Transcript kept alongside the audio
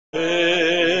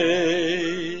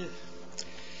Faith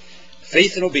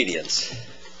and obedience,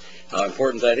 how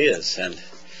important that is, and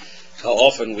how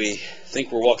often we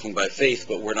think we're walking by faith,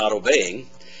 but we're not obeying,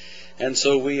 and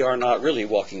so we are not really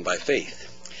walking by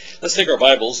faith. Let's take our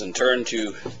Bibles and turn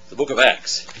to the book of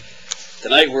Acts.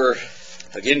 Tonight we're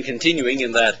again continuing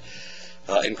in that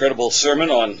incredible sermon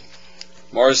on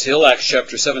Mars Hill, Acts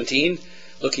chapter 17,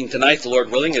 looking tonight, the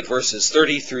Lord willing, at verses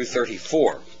 30 through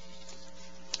 34.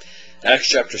 Acts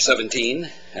chapter 17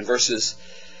 and verses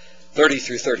 30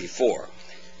 through 34.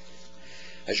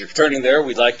 As you're turning there,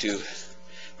 we'd like to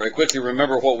very quickly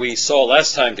remember what we saw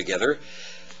last time together,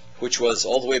 which was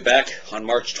all the way back on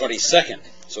March 22nd,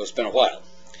 so it's been a while.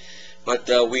 But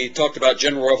we talked about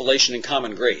general revelation and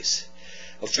common grace,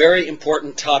 a very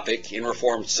important topic in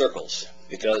Reformed circles,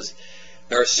 because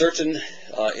there are certain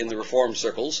in the Reformed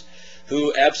circles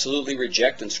who absolutely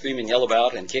reject and scream and yell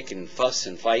about and kick and fuss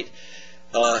and fight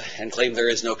and claim there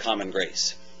is no common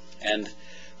grace. And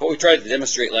what we tried to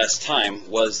demonstrate last time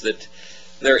was that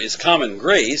there is common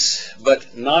grace,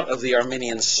 but not of the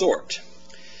Arminian sort.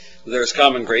 There is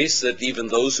common grace that even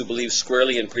those who believe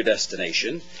squarely in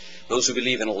predestination, those who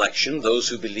believe in election, those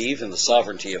who believe in the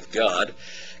sovereignty of God,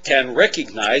 can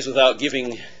recognize without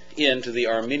giving in to the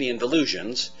Arminian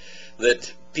delusions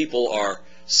that people are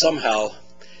somehow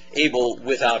able,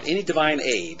 without any divine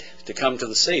aid, to come to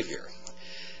the Savior.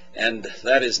 And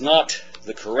that is not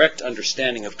the correct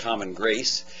understanding of common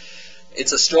grace.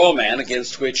 It's a straw man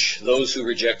against which those who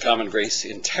reject common grace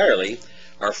entirely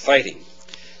are fighting.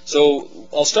 So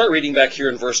I'll start reading back here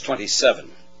in verse 27.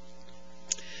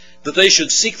 That they should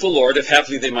seek the Lord, if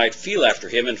haply they might feel after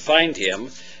him, and find him,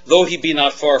 though he be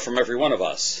not far from every one of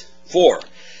us. For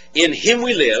in him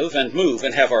we live, and move,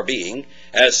 and have our being,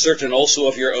 as certain also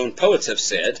of your own poets have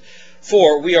said,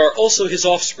 for we are also his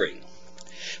offspring.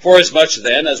 Forasmuch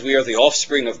then as we are the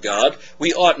offspring of God,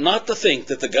 we ought not to think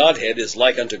that the Godhead is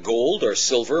like unto gold, or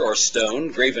silver, or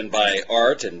stone, graven by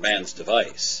art and man's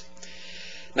device.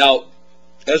 Now,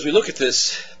 as we look at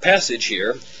this passage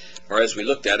here, or as we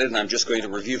looked at it, and I'm just going to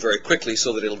review very quickly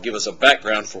so that it'll give us a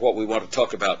background for what we want to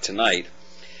talk about tonight,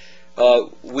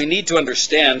 we need to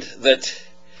understand that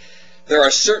there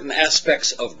are certain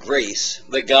aspects of grace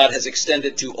that God has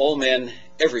extended to all men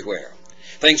everywhere.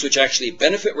 Things which actually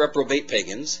benefit reprobate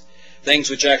pagans, things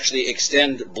which actually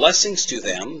extend blessings to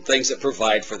them, things that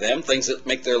provide for them, things that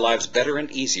make their lives better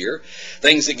and easier,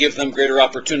 things that give them greater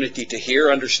opportunity to hear,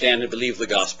 understand, and believe the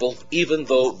gospel, even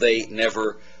though they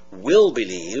never will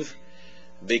believe,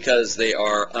 because they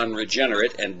are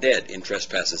unregenerate and dead in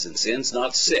trespasses and sins,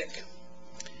 not sick.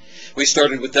 We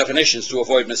started with definitions to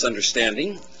avoid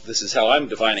misunderstanding. This is how I'm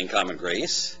defining common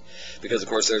grace. Because, of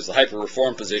course, there's the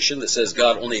hyper-reform position that says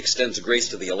God only extends grace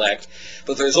to the elect.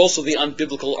 But there's also the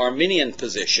unbiblical Arminian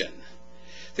position.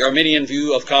 The Arminian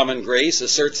view of common grace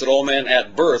asserts that all men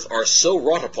at birth are so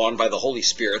wrought upon by the Holy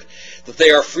Spirit that they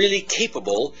are freely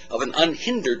capable of an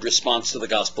unhindered response to the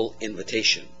gospel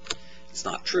invitation. It's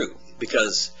not true,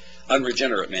 because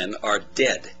unregenerate men are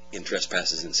dead in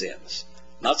trespasses and sins.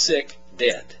 Not sick,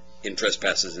 dead in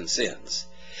trespasses and sins.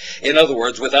 In other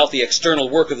words, without the external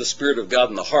work of the Spirit of God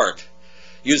in the heart,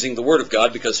 using the Word of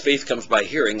God, because faith comes by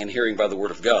hearing, and hearing by the Word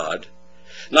of God,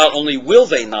 not only will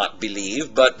they not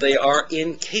believe, but they are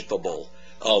incapable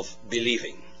of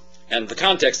believing. And the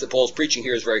context that Paul's preaching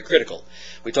here is very critical.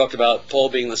 We talked about Paul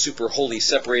being the super holy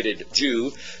separated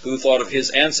Jew who thought of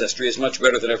his ancestry as much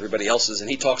better than everybody else's, and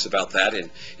he talks about that in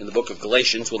the book of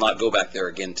Galatians. We'll not go back there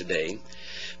again today.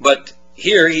 But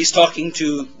here he's talking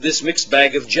to this mixed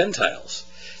bag of Gentiles.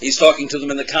 He's talking to them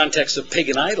in the context of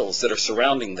pagan idols that are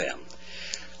surrounding them.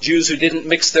 Jews who didn't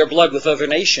mix their blood with other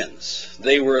nations.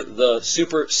 They were the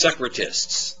super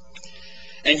separatists.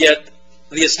 And yet,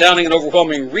 the astounding and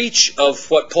overwhelming reach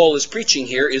of what Paul is preaching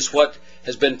here is what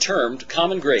has been termed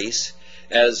common grace,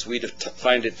 as we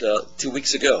defined it 2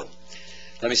 weeks ago.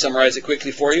 Let me summarize it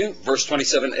quickly for you. Verse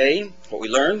 27a, what we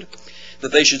learned,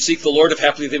 that they should seek the Lord if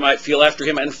haply they might feel after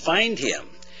him and find him.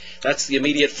 That's the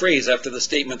immediate phrase after the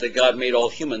statement that God made all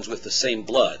humans with the same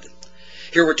blood.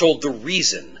 Here we're told the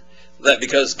reason, that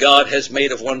because God has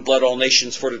made of one blood all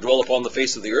nations for to dwell upon the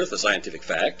face of the earth, a scientific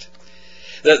fact,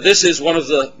 that this is one of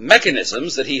the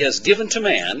mechanisms that he has given to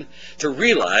man to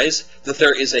realize that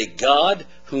there is a God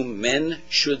whom men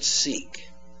should seek.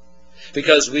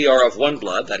 Because we are of one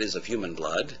blood, that is of human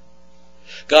blood,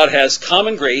 God has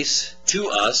common grace to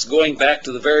us going back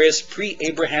to the various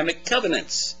pre-Abrahamic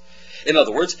covenants. In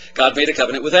other words, God made a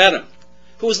covenant with Adam,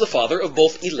 who was the father of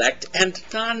both elect and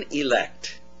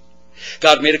non-elect.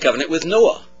 God made a covenant with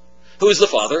Noah, who is the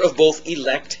father of both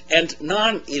elect and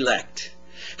non-elect.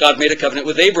 God made a covenant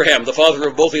with Abraham, the father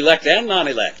of both elect and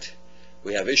non-elect.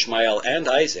 We have Ishmael and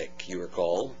Isaac, you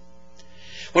recall.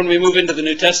 When we move into the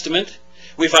New Testament,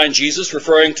 we find Jesus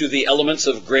referring to the elements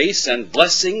of grace and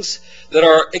blessings that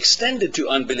are extended to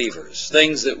unbelievers,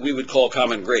 things that we would call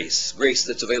common grace, grace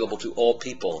that's available to all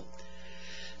people.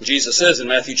 Jesus says in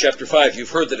Matthew chapter 5, "You've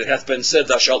heard that it hath been said,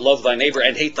 Thou shalt love thy neighbor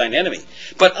and hate thine enemy.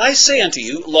 But I say unto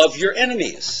you, love your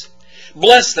enemies.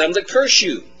 Bless them that curse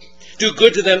you. Do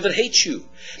good to them that hate you.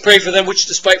 Pray for them which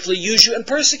despitefully use you and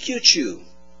persecute you."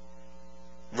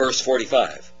 Verse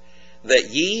 45,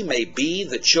 "That ye may be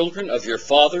the children of your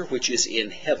Father which is in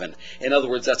heaven." In other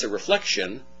words, that's a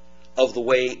reflection of the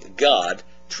way God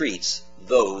treats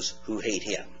those who hate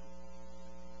him.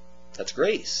 That's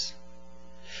grace.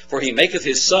 "For he maketh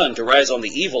his sun to rise on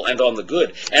the evil and on the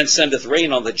good, and sendeth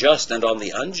rain on the just and on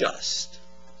the unjust."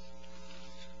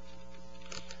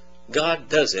 God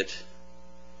does it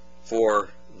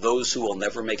for those who will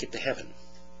never make it to heaven.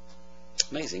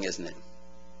 Amazing, isn't it?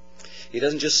 He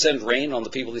doesn't just send rain on the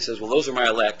people. He says, well, those are my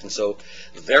elect, and so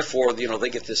therefore, they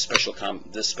get this special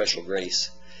grace.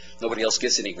 Nobody else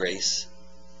gets any grace.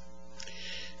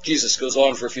 Jesus goes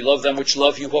on, "For if you love them which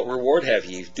love you, what reward have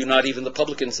ye? Do not even the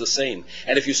publicans the same?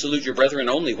 And if you salute your brethren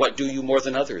only, what do you more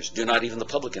than others? Do not even the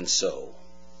publicans so?"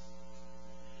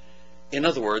 In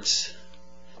other words,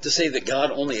 to say that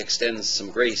God only extends some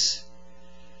grace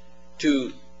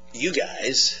to you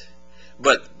guys,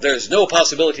 but there's no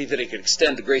possibility that he could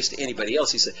extend the grace to anybody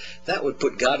else, he said, that would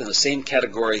put God in the same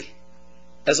category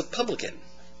as a publican.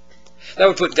 That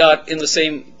would put God in the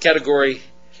same category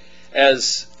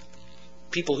as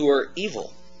people who are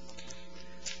evil.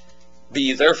 "Be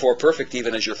ye therefore perfect,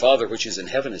 even as your Father which is in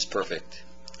heaven is perfect."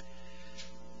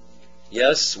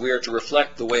 Yes, we are to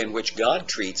reflect the way in which God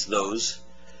treats those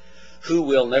who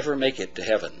will never make it to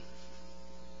heaven.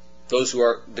 Those who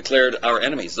are declared our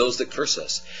enemies, those that curse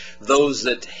us, those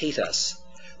that hate us,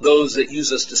 those that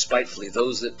use us despitefully,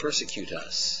 those that persecute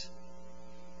us,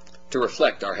 to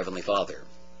reflect our Heavenly Father.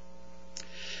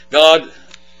 God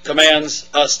commands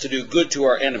us to do good to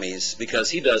our enemies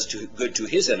because he does good to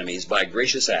his enemies by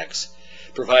gracious acts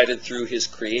provided through his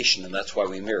creation, and that's why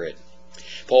we mirror it.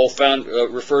 Paul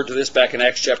referred to this back in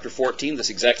Acts chapter 14, this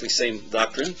exactly same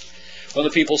doctrine. "When the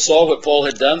people saw what Paul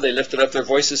had done, they lifted up their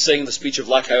voices, saying in the speech of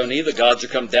Lycaonia, The gods are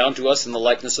come down to us in the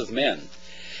likeness of men.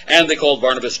 And they called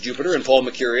Barnabas Jupiter, and Paul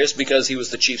Mercurius, because he was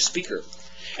the chief speaker.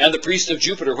 And the priest of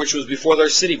Jupiter, which was before their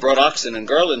city, brought oxen and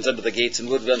garlands unto the gates, and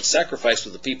would have done sacrifice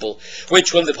with the people.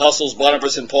 Which, when the apostles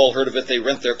Barnabas and Paul heard of it, they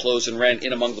rent their clothes and ran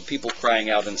in among the people, crying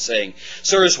out and saying,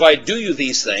 Sirs, why do you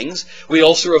these things? We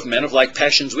also are of men of like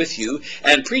passions with you,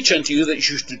 and preach unto you that you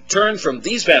should turn from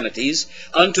these vanities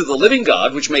unto the living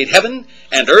God, which made heaven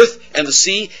and earth and the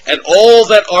sea and all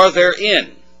that are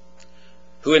therein,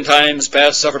 who in times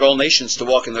past suffered all nations to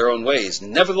walk in their own ways.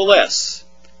 Nevertheless,"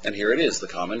 and here it is, the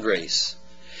common grace,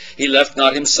 "he left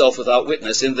not himself without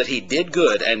witness, in that he did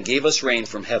good, and gave us rain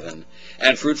from heaven,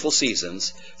 and fruitful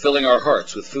seasons, filling our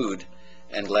hearts with food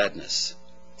and gladness."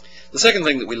 The second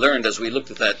thing that we learned as we looked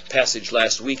at that passage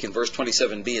last week in verse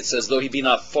 27b, it says, "Though he be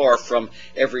not far from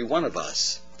every one of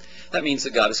us." That means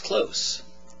that God is close.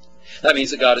 That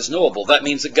means that God is knowable. That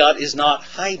means that God is not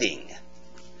hiding.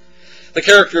 The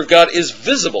character of God is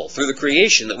visible through the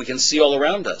creation that we can see all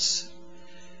around us.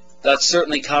 That's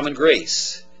certainly common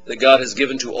grace that God has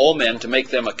given to all men to make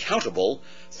them accountable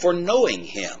for knowing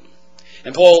him.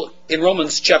 And Paul, in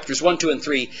Romans chapters 1, 2, and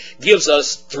 3, gives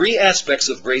us three aspects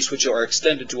of grace which are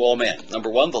extended to all men. Number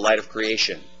one, the light of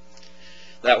creation.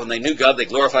 That when they knew God, they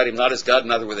glorified him not as God,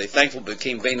 neither were they thankful, but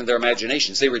became vain in their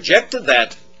imaginations. They rejected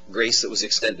that grace that was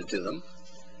extended to them.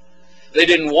 They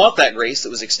didn't want that grace that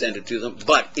was extended to them,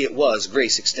 but it was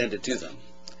grace extended to them.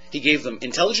 He gave them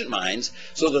intelligent minds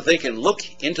so that they can look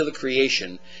into the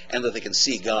creation and that they can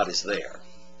see God is there.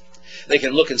 They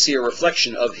can look and see a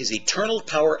reflection of his eternal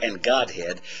power and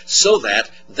Godhead so that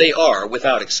they are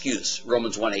without excuse.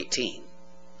 Romans 1:18.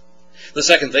 The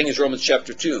second thing is Romans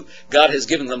chapter 2. God has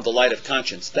given them the light of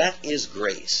conscience. That is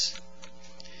grace.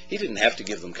 He didn't have to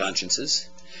give them consciences.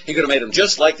 He could have made them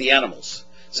just like the animals.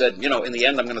 Said, in the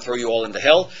end, I'm going to throw you all into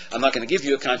hell. I'm not going to give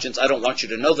you a conscience. I don't want you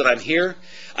to know that I'm here.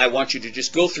 I want you to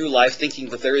just go through life thinking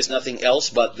that there is nothing else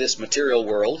but this material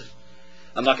world.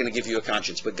 I'm not going to give you a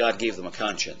conscience, but God gave them a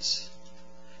conscience.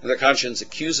 And their conscience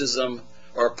accuses them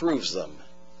or approves them.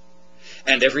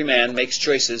 And every man makes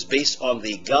choices based on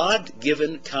the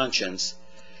God-given conscience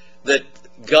that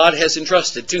God has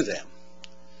entrusted to them.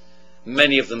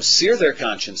 Many of them sear their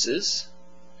consciences,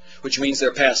 which means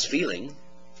they're past feeling,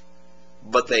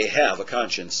 but they have a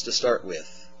conscience to start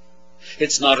with.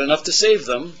 It's not enough to save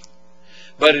them,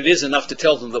 but it is enough to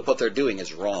tell them that what they're doing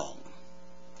is wrong.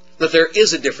 That there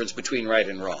is a difference between right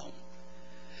and wrong.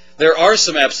 There are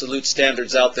some absolute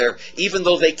standards out there, even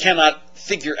though they cannot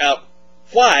figure out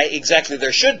why exactly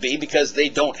there should be, because they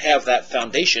don't have that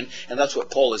foundation, and that's what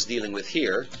Paul is dealing with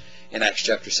here in Acts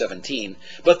chapter 17.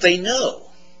 But they know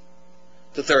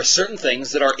that there are certain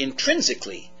things that are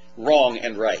intrinsically wrong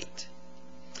and right.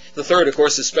 The third, of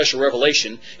course, is special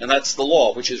revelation, and that's the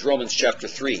law, which is Romans chapter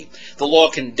 3. The law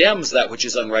condemns that which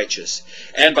is unrighteous,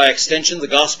 and by extension the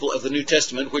gospel of the New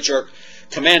Testament, which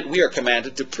we are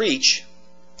commanded to preach,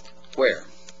 where?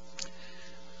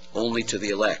 Only to the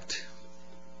elect.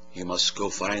 You must go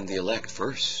find the elect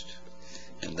first,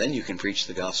 and then you can preach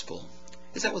the gospel.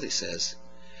 Is that what it says?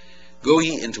 Go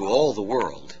ye into all the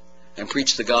world, and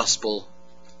preach the gospel,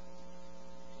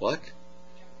 what?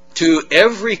 To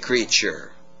every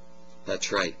creature.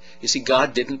 That's right. You see,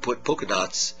 God didn't put polka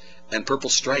dots and purple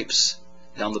stripes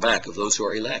down the back of those who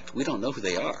are elect. We don't know who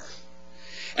they are.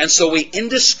 And so we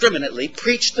indiscriminately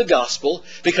preach the gospel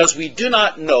because we do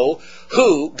not know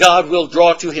who God will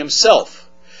draw to himself.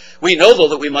 We know, though,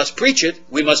 that we must preach it.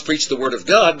 We must preach the word of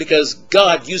God because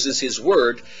God uses his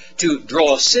word to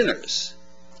draw sinners.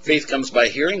 Faith comes by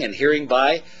hearing, and hearing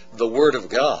by the word of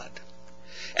God.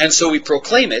 And so we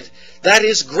proclaim it. That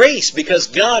is grace, because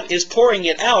God is pouring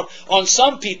it out on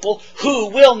some people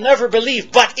who will never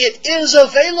believe, but it is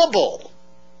available.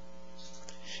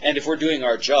 And if we're doing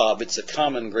our job, it's a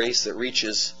common grace that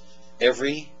reaches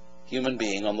every human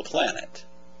being on the planet.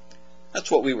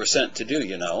 That's what we were sent to do,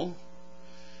 you know.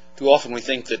 Too often we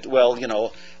think that, well, you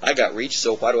know, I got reached,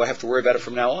 so why do I have to worry about it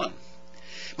from now on?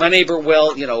 My neighbor,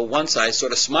 well, you know, once I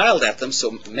sort of smiled at them,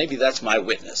 so maybe that's my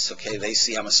witness, okay? They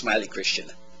see I'm a smiley Christian.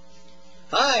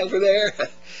 Hi, over there.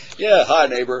 Yeah, hi,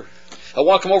 neighbor. I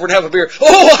want to come over and have a beer.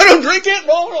 Oh, I don't drink it.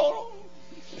 No.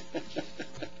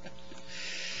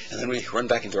 And then we run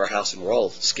back into our house and we're all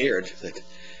scared that,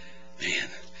 man,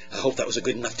 I hope that was a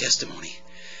good enough testimony.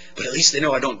 But at least they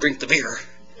know I don't drink the beer.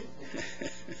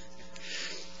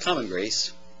 Common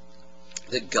grace,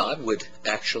 that God would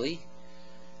actually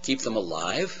keep them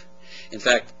alive. In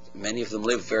fact, many of them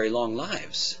live very long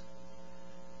lives.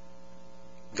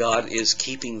 God is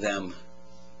keeping them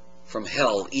from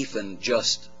hell even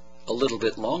just a little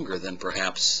bit longer than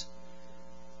perhaps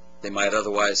they might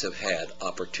otherwise have had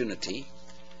opportunity.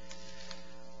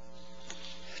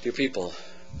 Dear people,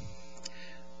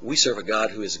 we serve a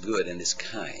God who is good and is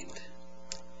kind.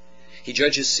 He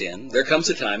judges sin. There comes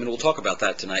a time, and we'll talk about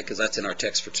that tonight because that's in our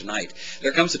text for tonight.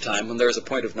 There comes a time when there is a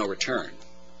point of no return.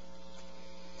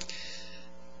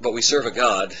 But we serve a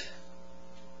God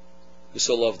who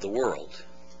so loved the world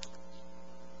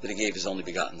that he gave his only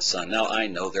begotten Son. Now I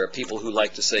know there are people who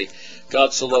like to say,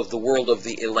 God so loved the world of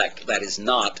the elect. That is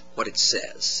not what it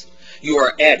says. You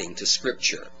are adding to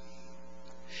Scripture.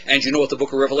 And you know what the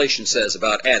book of Revelation says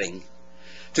about adding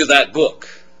to that book.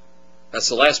 That's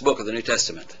the last book of the New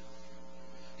Testament.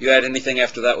 You add anything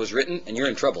after that was written, and you're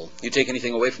in trouble. You take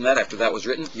anything away from that after that was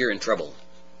written, you're in trouble.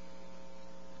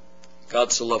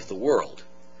 God so loved the world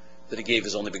that he gave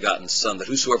his only begotten Son, that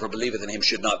whosoever believeth in him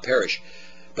should not perish,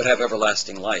 but have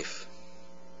everlasting life.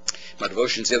 My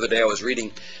devotions the other day, I was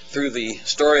reading through the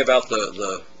story about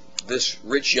this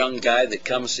rich young guy that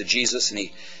comes to Jesus, and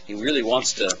he really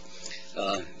wants to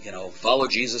follow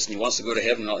Jesus, and he wants to go to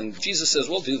heaven. And Jesus says,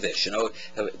 well, do this,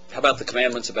 How about the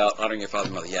commandments about honoring your father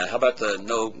and mother? Yeah. How about the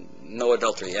no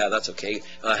adultery? Yeah, that's okay.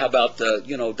 How about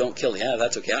don't kill? Yeah,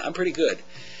 that's okay. I'm pretty good.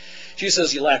 Jesus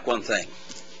says, you lack one thing.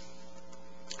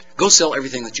 Go sell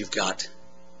everything that you've got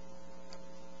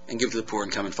and give to the poor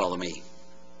and come and follow me.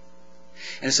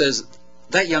 And it says,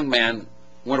 that young man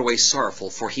went away sorrowful,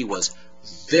 for he was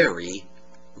very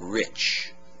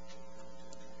rich.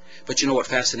 But you know what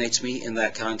fascinates me in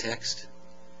that context?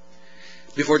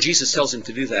 Before Jesus tells him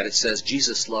to do that, it says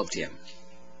Jesus loved him.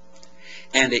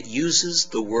 And it uses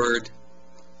the word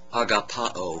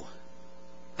agapao.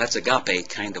 That's agape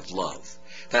kind of love.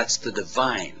 That's the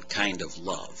divine kind of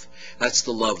love. That's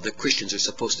the love that Christians are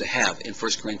supposed to have in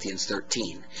 1 Corinthians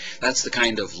 13. That's the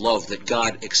kind of love that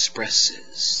God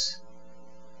expresses.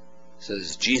 It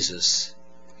says Jesus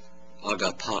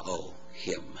agapao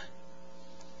him.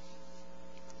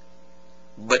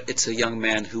 But it's a young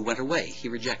man who went away. He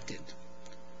rejected.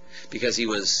 Because he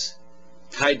was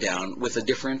tied down with a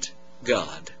different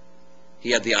God.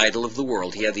 He had the idol of the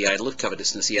world. He had the idol of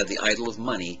covetousness. He had the idol of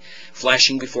money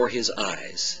flashing before his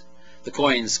eyes. The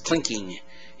coins clinking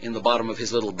in the bottom of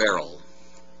his little barrel.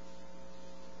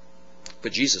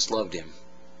 But Jesus loved him.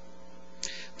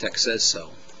 The text says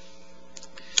so.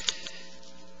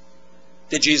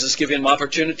 Did Jesus give him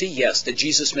opportunity? Yes. Did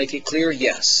Jesus make it clear?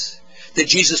 Yes. Did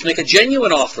Jesus make a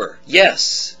genuine offer?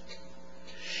 Yes.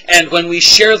 And when we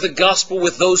share the gospel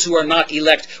with those who are not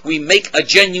elect, we make a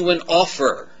genuine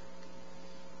offer.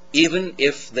 even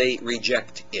if they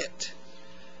reject it.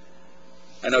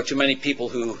 I know too many people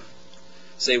who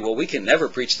say, well, we can never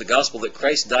preach the gospel that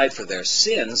Christ died for their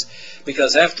sins,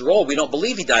 because after all, we don't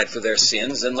believe he died for their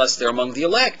sins unless they're among the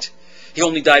elect. He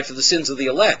only died for the sins of the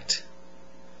elect.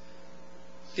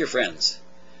 Dear friends,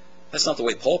 that's not the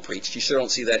way Paul preached. You sure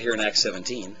don't see that here in Acts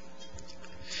 17.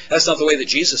 That's not the way that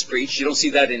Jesus preached. You don't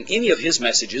see that in any of his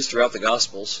messages throughout the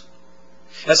Gospels.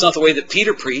 That's not the way that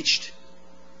Peter preached.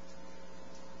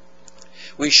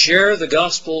 We share the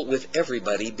gospel with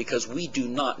everybody because we do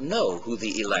not know who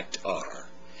the elect are.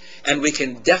 And we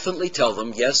can definitely tell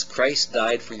them, yes, Christ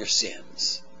died for your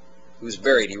sins. He was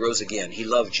buried, he rose again, he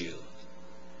loved you.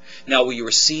 Now will you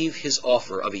receive his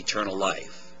offer of eternal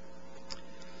life?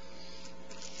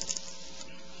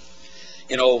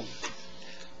 You know,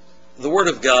 the Word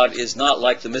of God is not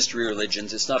like the mystery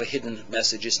religions. It's not a hidden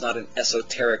message. It's not an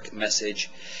esoteric message.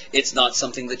 It's not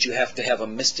something that you have to have a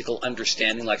mystical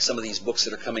understanding, like some of these books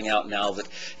that are coming out now that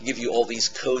give you all these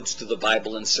codes to the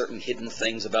Bible and certain hidden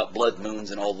things about blood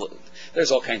moons and all the...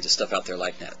 There's all kinds of stuff out there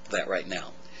like that right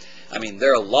now. I mean,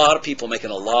 there are a lot of people making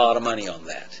a lot of money on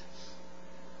that.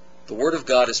 The Word of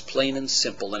God is plain and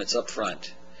simple, and it's up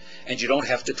front. And you don't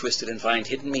have to twist it and find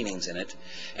hidden meanings in it,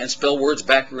 and spell words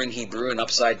backward in Hebrew and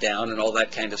upside down and all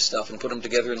that kind of stuff, and put them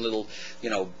together in little,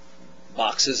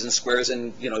 boxes and squares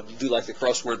and, do like the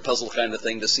crossword puzzle kind of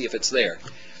thing to see if it's there.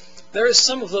 There is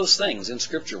some of those things in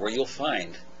Scripture where you'll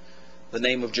find the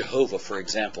name of Jehovah, for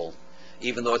example,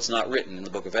 even though it's not written in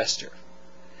the book of Esther.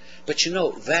 But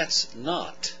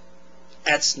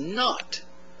that's not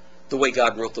the way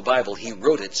God wrote the Bible. He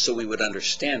wrote it so we would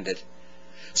understand it,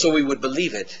 so we would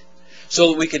believe it,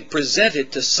 so that we could present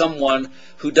it to someone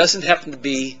who doesn't happen to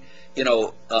be,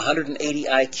 180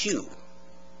 IQ.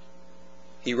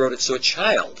 He wrote it so a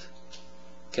child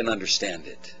can understand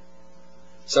it.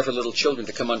 Suffer little children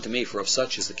to come unto me, for of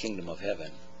such is the kingdom of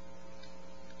heaven.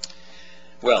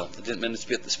 Well, I didn't mean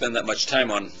to spend that much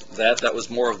time on that. That was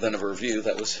more than a review.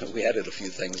 We added a few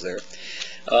things there.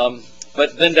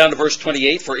 But then down to verse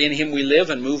 28, for in him we live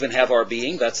and move and have our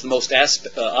being. That's the most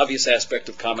obvious aspect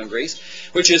of common grace,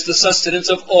 which is the sustenance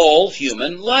of all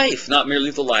human life, not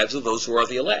merely the lives of those who are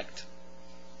the elect.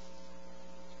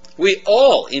 We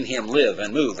all in him live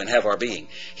and move and have our being.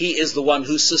 He is the one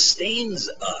who sustains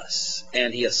us,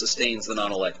 and he sustains the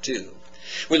non-elect too.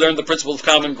 We learned the principle of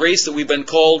common grace, that we've been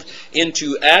called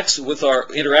into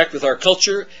interact with our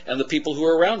culture and the people who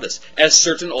are around us, as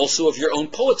certain also of your own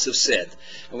poets have said.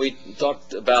 And we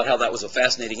talked about how that was a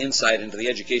fascinating insight into the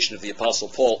education of the Apostle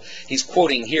Paul. He's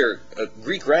quoting here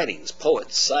Greek writings,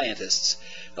 poets, scientists.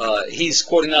 He's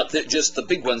quoting not just the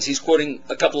big ones. He's quoting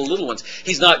a couple of little ones.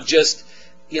 He's not just,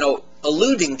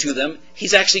 alluding to them.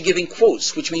 He's actually giving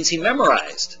quotes, which means he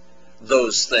memorized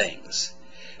those things.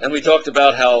 And we talked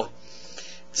about how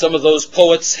some of those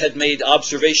poets had made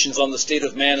observations on the state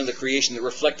of man and the creation that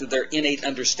reflected their innate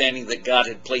understanding that God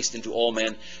had placed into all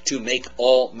men to make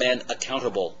all men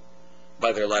accountable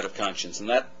by their light of conscience. And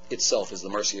that itself is the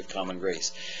mercy of common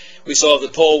grace. We saw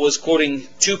that Paul was quoting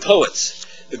two poets.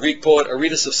 The Greek poet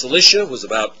Aretas of Cilicia was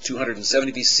about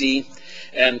 270 BC,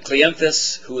 and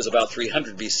Cleanthes, who was about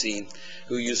 300 BC,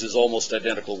 who uses almost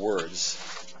identical words.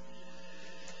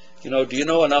 Do you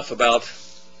know enough about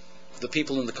the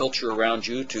people in the culture around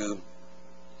you to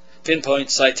pinpoint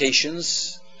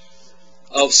citations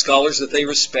of scholars that they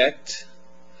respect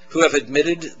who have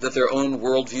admitted that their own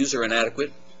worldviews are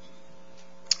inadequate?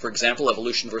 For example,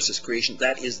 evolution versus creation.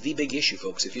 That is the big issue,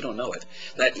 folks, if you don't know it.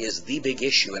 That is the big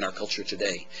issue in our culture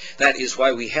today. That is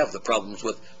why we have the problems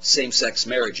with same-sex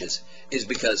marriages, is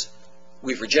because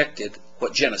we've rejected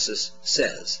what Genesis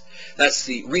says. That's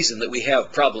the reason that we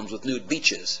have problems with nude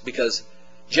beaches, because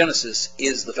Genesis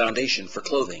is the foundation for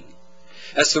clothing.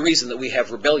 That's the reason that we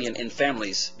have rebellion in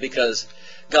families, because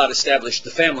God established the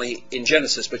family in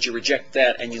Genesis, but you reject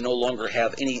that and you no longer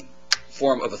have any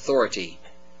form of authority.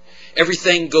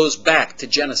 Everything goes back to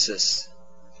Genesis.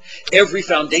 Every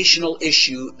foundational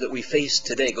issue that we face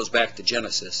today goes back to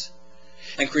Genesis.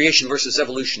 And creation versus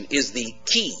evolution is the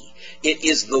key. It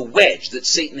is the wedge that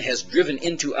Satan has driven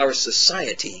into our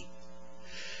society.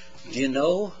 Do you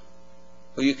know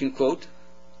who you can quote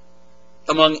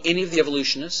among any of the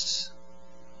evolutionists?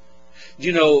 Do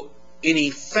you know any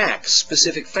facts,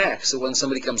 specific facts, that when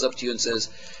somebody comes up to you and says,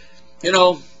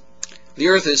 the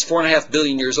Earth is 4.5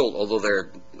 billion years old, although they're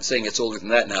saying it's older than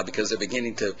that now because they're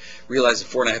beginning to realize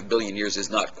that 4.5 billion years is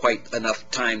not quite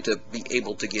enough time to be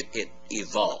able to get it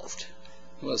evolved.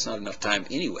 Well, it's not enough time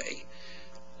anyway.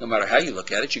 No matter how you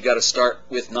look at it, you've got to start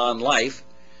with non-life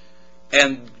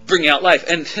and bring out life.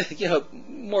 And,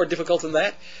 more difficult than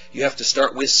that, you have to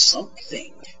start with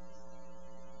something.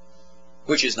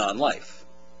 which is non-life.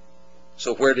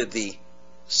 So where did the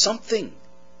something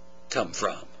come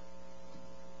from?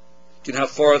 Do you know how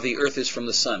far the earth is from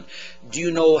the sun? Do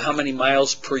you know how many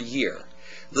miles per year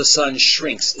the sun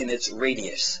shrinks in its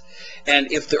radius?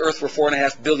 And if the earth were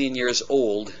 4.5 billion years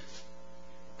old,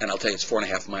 and I'll tell you it's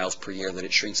 4.5 miles per year that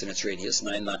it shrinks in its radius,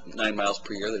 9 miles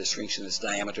per year that it shrinks in its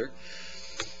diameter.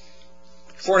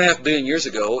 4.5 billion years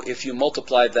ago, if you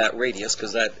multiplied that radius,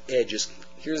 because that edge is,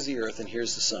 here's the earth and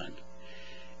here's the sun,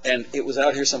 and it was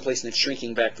out here someplace and it's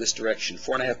shrinking back this direction.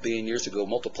 4.5 billion years ago,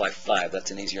 multiply 5.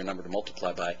 That's an easier number to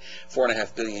multiply by.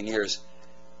 4.5 billion years.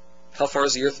 How far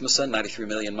is the earth from the sun? 93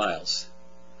 million miles.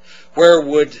 Where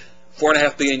would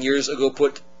 4.5 billion years ago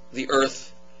put the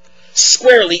earth?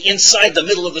 Squarely inside the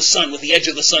middle of the sun, with the edge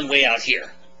of the sun way out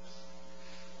here.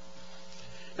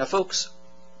 Now, folks,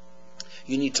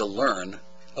 you need to learn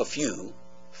a few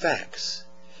facts,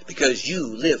 because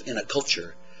you live in a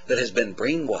culture that has been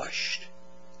brainwashed.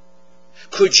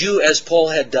 Could you, as Paul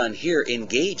had done here,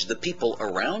 engage the people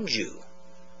around you?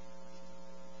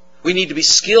 We need to be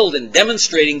skilled in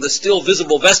demonstrating the still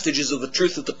visible vestiges of the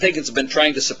truth that the pagans have been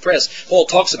trying to suppress. Paul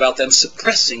talks about them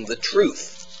suppressing the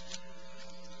truth,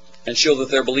 and show that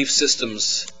their belief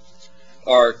systems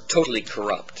are totally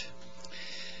corrupt.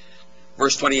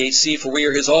 Verse 28c, for we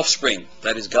are his offspring.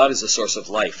 That is, God is the source of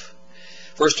life.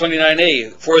 Verse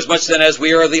 29a, for as much then as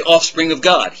we are the offspring of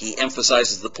God. He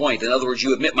emphasizes the point. In other words,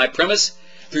 you admit my premise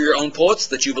through your own poets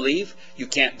that you believe. You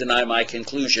can't deny my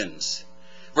conclusions.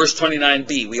 Verse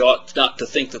 29b, we ought not to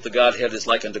think that the Godhead is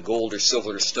like unto gold or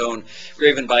silver or stone,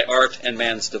 graven by art and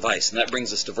man's device. And that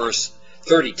brings us to verse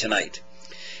 30 tonight.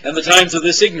 And the times of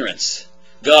this ignorance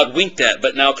God winked at,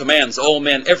 but now commands all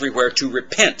men everywhere to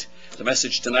repent. The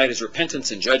message tonight is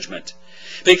repentance and judgment.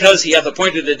 Because he hath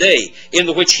appointed a day in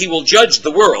the which he will judge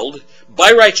the world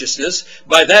by righteousness,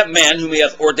 by that man whom he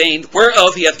hath ordained,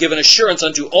 whereof he hath given assurance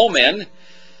unto all men.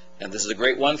 And this is a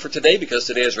great one for today, because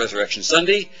today is Resurrection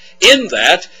Sunday, in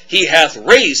that he hath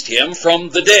raised him from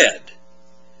the dead.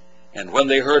 And when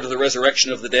they heard of the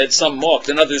resurrection of the dead, some mocked,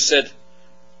 and others said,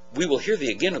 we will hear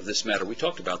thee again of this matter. We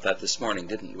talked about that this morning,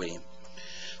 didn't we?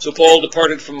 So Paul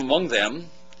departed from among them.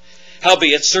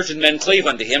 Howbeit certain men clave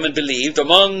unto him, and believed,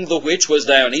 among the which was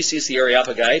Dionysius the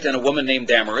Areopagite, and a woman named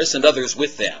Damaris, and others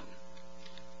with them.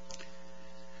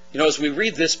 You know, as we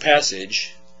read this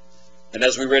passage, and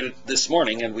as we read it this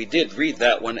morning, and we did read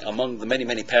that one among the many,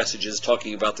 many passages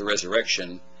talking about the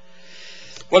resurrection,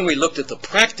 when we looked at the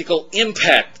practical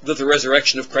impact that the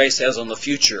resurrection of Christ has on the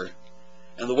future,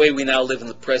 and the way we now live in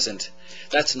the present,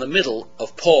 that's in the middle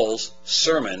of Paul's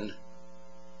sermon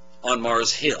on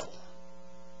Mars Hill.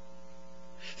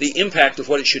 The impact of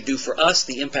what it should do for us,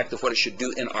 the impact of what it should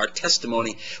do in our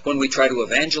testimony when we try to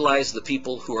evangelize the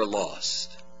people who are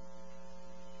lost.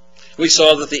 We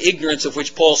saw that the ignorance of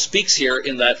which Paul speaks here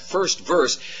in that first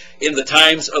verse, in the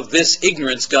times of this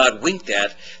ignorance God winked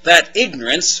at, that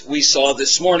ignorance, we saw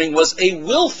this morning, was a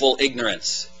willful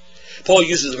ignorance. Paul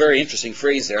uses a very interesting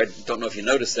phrase there. I don't know if you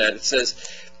noticed that. It says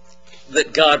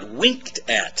that God winked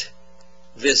at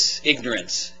this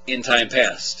ignorance in time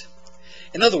past.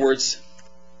 In other words,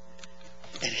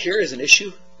 and here is an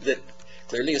issue that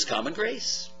clearly is common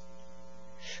grace.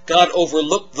 God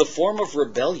overlooked the form of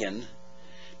rebellion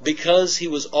because he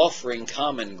was offering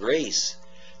common grace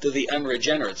to the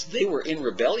unregenerates. They were in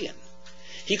rebellion.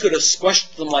 He could have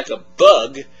squashed them like a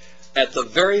bug at the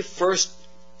very first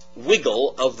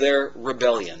wiggle of their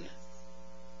rebellion.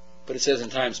 But it says in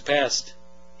times past,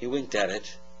 he winked at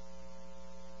it.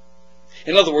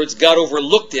 In other words, God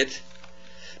overlooked it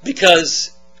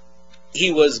because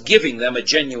he was giving them a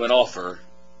genuine offer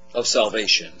of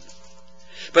salvation.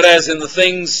 But as in the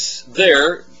things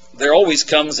there always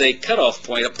comes a cutoff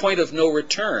point, a point of no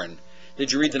return.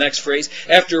 Did you read the next phrase?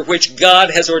 After which God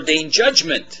has ordained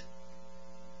judgment.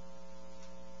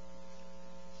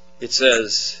 It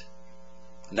says,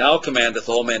 now commandeth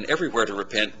all men everywhere to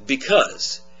repent,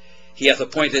 because he hath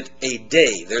appointed a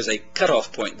day. There's a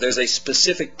cutoff point. There's a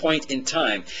specific point in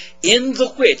time in the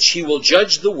which he will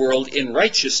judge the world in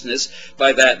righteousness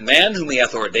by that man whom he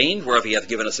hath ordained, whereof he hath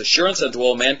given us assurance unto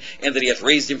all men, and that he hath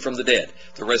raised him from the dead.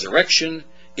 The resurrection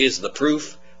is the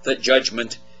proof that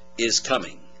judgment is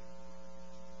coming.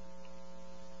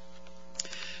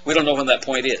 We don't know when that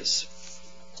point is.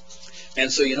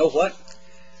 And so you know what?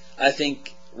 I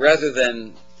think rather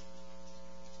than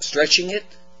stretching it,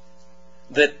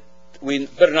 that we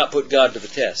better not put God to the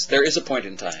test. There is a point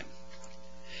in time.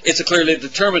 It's a clearly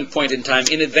determined point in time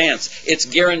in advance. It's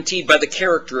guaranteed by the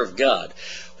character of God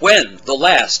when the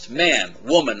last man,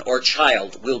 woman, or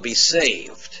child will be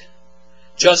saved.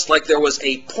 Just like there was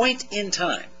a point in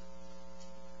time,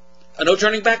 a no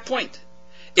turning back point,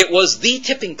 It was the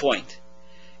tipping point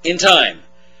in time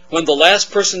when the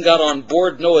last person got on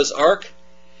board Noah's ark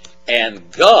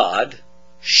and God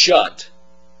shut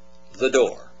the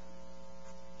door.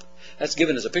 That's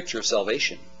given as a picture of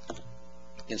salvation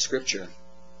in Scripture.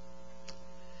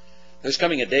 There's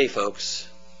coming a day, folks.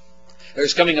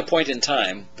 There's coming a point in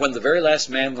time when the very last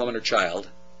man, woman, or child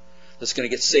that's going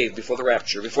to get saved before the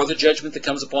rapture, before the judgment that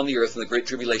comes upon the earth in the Great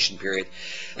Tribulation period,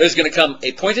 there's going to come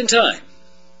a point in time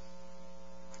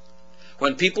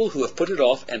when people who have put it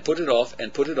off and put it off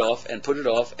and put it off and put it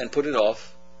off and put it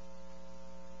off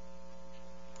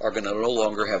are going to no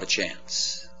longer have a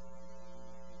chance.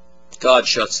 God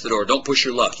shuts the door. Don't push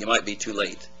your luck. You might be too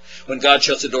late. When God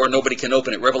shuts the door, nobody can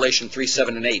open it. Revelation 3,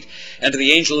 7, and 8. And to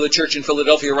the angel of the church in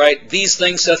Philadelphia write, These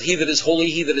things saith he that is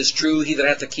holy, he that is true, he that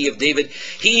hath the key of David,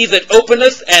 he that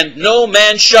openeth, and no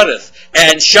man shutteth,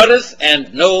 and shutteth,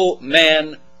 and no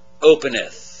man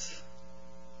openeth.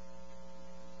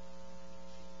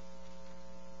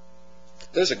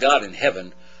 There's a God in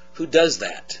heaven who does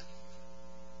that.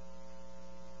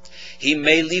 He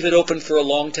may leave it open for a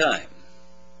long time,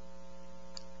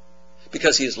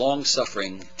 because he is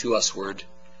long-suffering to usward,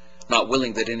 not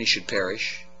willing that any should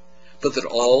perish, but that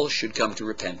all should come to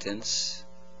repentance.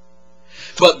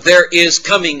 But there is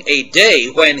coming a day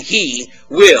when he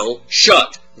will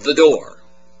shut the door.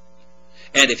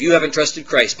 And if you haven't trusted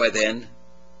Christ by then,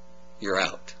 you're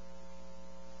out.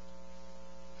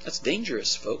 That's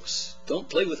dangerous, folks. Don't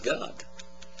play with God.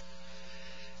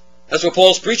 That's what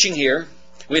Paul's preaching here.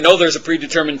 We know there's a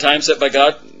predetermined time set by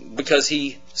God because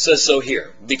he says so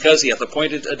here. Because he hath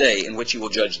appointed a day in which he will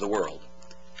judge the world.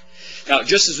 Now,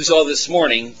 just as we saw this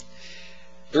morning,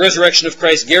 the resurrection of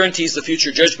Christ guarantees the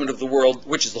future judgment of the world,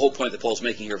 which is the whole point that Paul's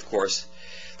making here, of course.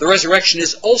 The resurrection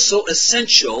is also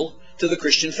essential to the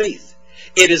Christian faith.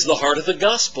 It is the heart of the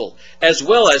gospel, as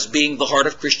well as being the heart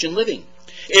of Christian living.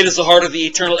 It is the heart of the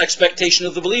eternal expectation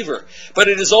of the believer. But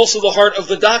it is also the heart of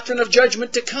the doctrine of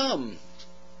judgment to come.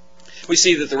 We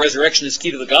see that the resurrection is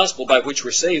key to the gospel by which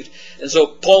we're saved. And so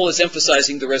Paul is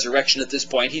emphasizing the resurrection at this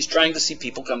point. He's trying to see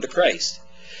people come to Christ.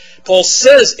 Paul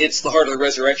says it's the heart of the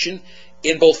resurrection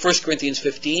in both 1 Corinthians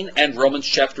 15 and Romans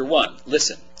chapter 1.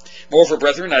 Listen. Moreover,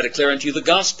 brethren, I declare unto you the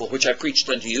gospel which I preached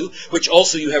unto you, which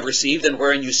also you have received, and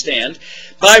wherein you stand,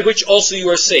 by which also you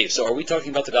are saved. So are we talking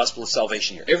about the gospel of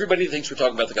salvation here? Everybody thinks we're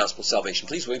talking about the gospel of salvation.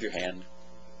 Please wave your hand.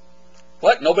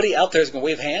 What? Nobody out there is going to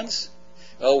wave hands?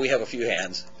 Oh, we have a few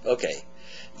hands. Okay.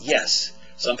 Yes.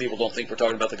 Some people don't think we're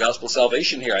talking about the gospel of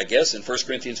salvation here, I guess, in 1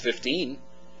 Corinthians 15.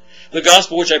 The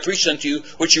gospel which I preached unto you,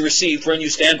 which you received, wherein you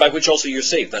stand, by which also you're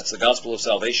saved. That's the gospel of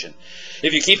salvation.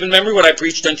 If you keep in memory what I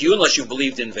preached unto you, unless you've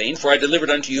believed in vain, for I delivered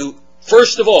unto you,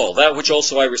 first of all, that which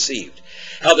also I received.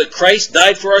 How that Christ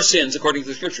died for our sins, according to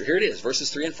the Scripture. Here it is,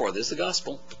 verses 3 and 4. This is the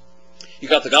gospel. You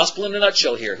got the gospel in a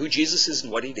nutshell here, who Jesus is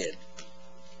and what he did.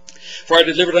 For I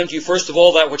delivered unto you first of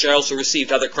all that which I also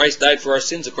received, how that Christ died for our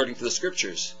sins according to the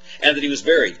Scriptures, and that he was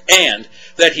buried, and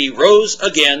that he rose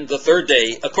again the third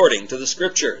day according to the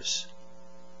Scriptures.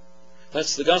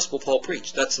 That's the gospel Paul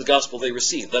preached. That's the gospel they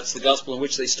received. That's the gospel in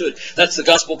which they stood. That's the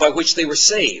gospel by which they were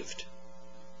saved.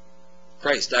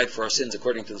 Christ died for our sins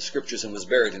according to the Scriptures and was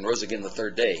buried and rose again the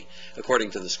third day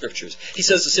according to the Scriptures. He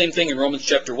says the same thing in Romans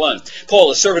chapter 1.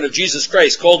 Paul, a servant of Jesus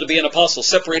Christ, called to be an apostle,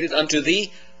 separated unto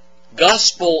the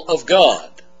gospel of God,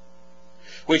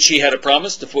 which he had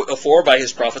promised afore by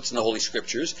his prophets in the Holy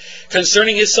Scriptures,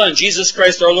 concerning his Son, Jesus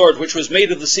Christ our Lord, which was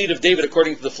made of the seed of David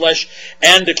according to the flesh,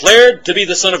 and declared to be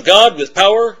the Son of God with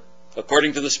power,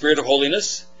 according to the Spirit of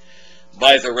holiness,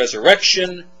 by the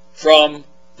resurrection from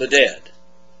the dead.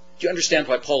 Do you understand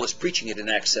why Paul is preaching it in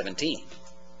Acts 17?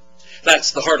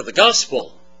 That's the heart of the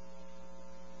gospel.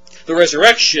 The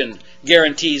resurrection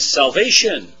guarantees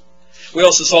salvation. We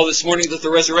also saw this morning that the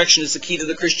resurrection is the key to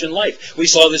the Christian life. We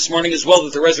saw this morning as well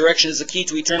that the resurrection is the key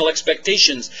to eternal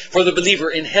expectations for the believer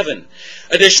in heaven.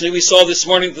 Additionally, we saw this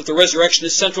morning that the resurrection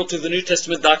is central to the New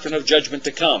Testament doctrine of judgment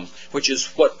to come, which is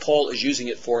what Paul is using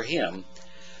it for him,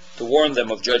 to warn them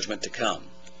of judgment to come.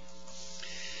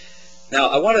 Now,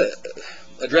 I want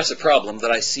to address a problem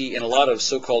that I see in a lot of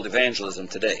so-called evangelism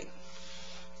today.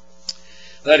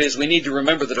 That is, we need to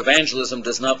remember that evangelism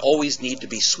does not always need to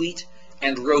be sweet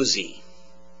and rosy.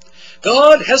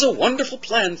 God has a wonderful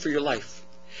plan for your life.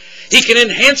 He can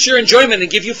enhance your enjoyment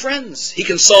and give you friends. He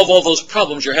can solve all those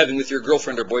problems you're having with your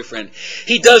girlfriend or boyfriend.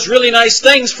 He does really nice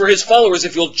things for his followers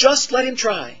if you'll just let him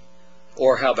try.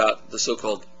 Or how about the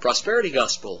so-called prosperity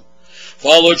gospel?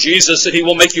 Follow Jesus and he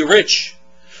will make you rich.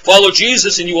 Follow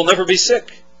Jesus and you will never be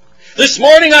sick. This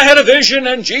morning I had a vision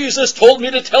and Jesus told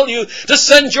me to tell you to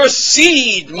send your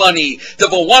seed money to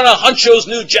Bwana Huncho's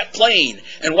new jet plane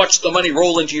and watch the money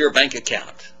roll into your bank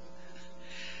account.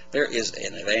 There is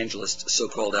an evangelist,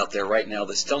 so-called, out there right now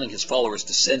that's telling his followers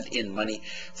to send in money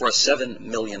for a $7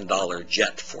 million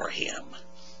jet for him.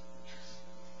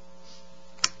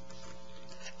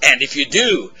 And if you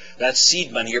do, that's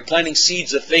seed money. You're planting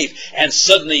seeds of faith, and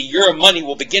suddenly your money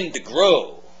will begin to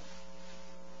grow.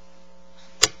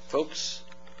 Folks,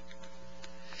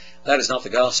 that is not the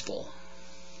gospel.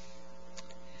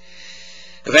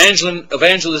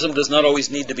 Evangelism does not always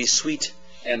need to be sweet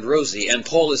and rosy, and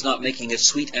Paul is not making it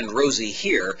sweet and rosy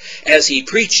here as he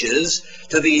preaches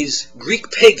to these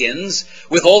Greek pagans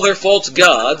with all their false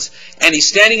gods, and he's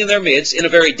standing in their midst in a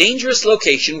very dangerous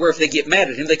location where if they get mad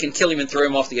at him, they can kill him and throw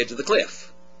him off the edge of the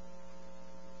cliff.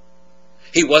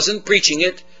 He wasn't preaching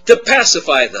it to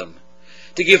pacify them,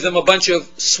 to give them a bunch of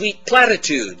sweet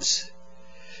platitudes,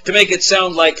 to make it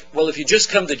sound like, well, if you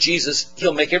just come to Jesus,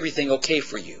 he'll make everything okay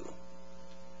for you.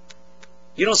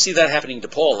 You don't see that happening to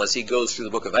Paul as he goes through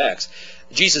the book of Acts.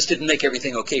 Jesus didn't make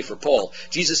everything okay for Paul.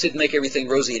 Jesus didn't make everything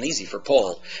rosy and easy for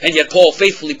Paul. And yet Paul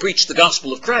faithfully preached the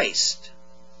gospel of Christ.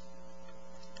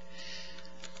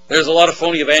 There's a lot of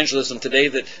phony evangelism today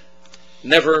that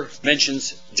never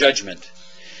mentions judgment.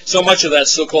 So much of that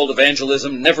so-called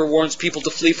evangelism never warns people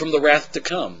to flee from the wrath to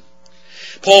come.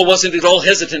 Paul wasn't at all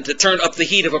hesitant to turn up the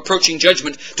heat of approaching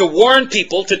judgment to warn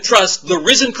people to trust the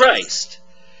risen Christ,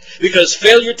 because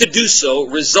failure to do so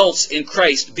results in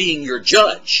Christ being your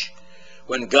judge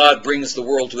when God brings the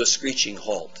world to a screeching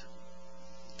halt.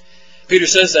 Peter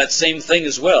says that same thing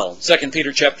as well. 2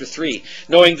 Peter chapter 3,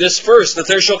 knowing this first, that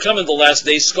there shall come in the last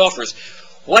days scoffers.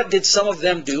 What did some of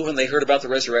them do when they heard about the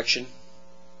resurrection?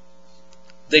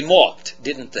 They mocked,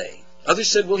 didn't they? Others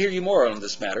said, we'll hear you more on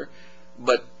this matter.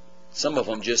 But some of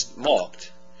them just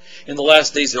mocked. In the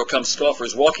last days there will come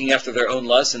scoffers, walking after their own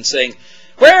lusts and saying,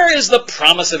 where is the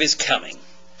promise of his coming?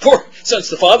 For since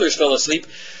the fathers fell asleep,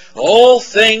 all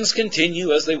things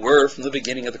continue as they were from the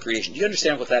beginning of the creation. Do you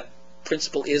understand what that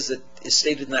principle is that is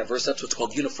stated in that verse? That's what's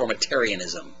called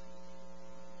uniformitarianism.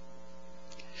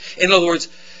 In other words,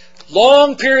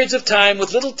 long periods of time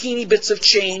with little teeny bits of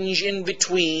change in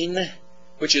between,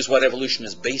 which is what evolution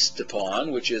is based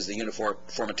upon, which is the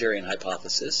uniformitarian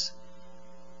hypothesis.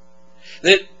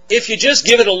 That if you just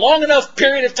give it a long enough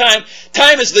period of time,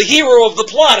 time is the hero of the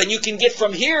plot, and you can get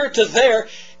from here to there.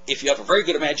 If you have a very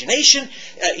good imagination,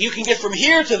 you can get from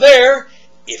here to there.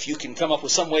 If you can come up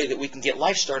with some way that we can get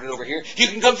life started over here, you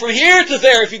can come from here to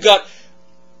there if you've got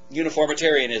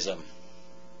uniformitarianism.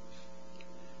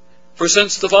 For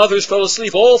since the fathers fell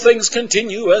asleep, all things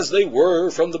continue as they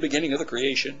were from the beginning of the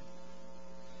creation.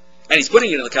 And he's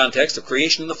putting it in the context of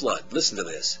creation and the flood. Listen to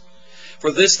this.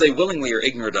 For this they willingly are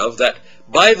ignorant of, that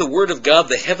by the word of God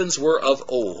the heavens were of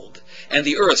old, and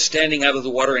the earth standing out of the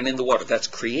water and in the water. That's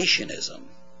creationism.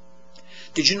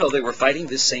 Did you know they were fighting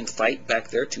this same fight back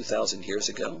there 2,000 years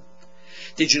ago?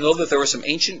 Did you know that there were some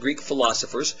ancient Greek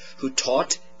philosophers who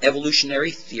taught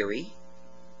evolutionary theory?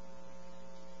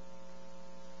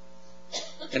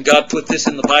 And God put this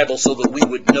in the Bible so that we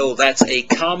would know that's a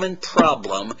common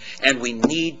problem, and we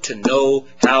need to know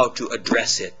how to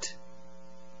address it.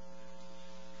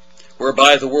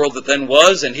 Whereby the world that then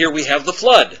was, and here we have the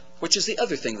flood, which is the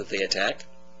other thing that they attack.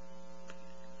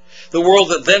 The world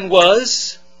that then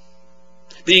was,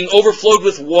 being overflowed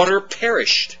with water,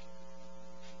 perished.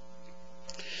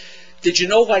 Did you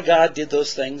know why God did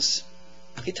those things?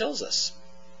 He tells us.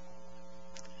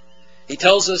 He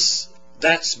tells us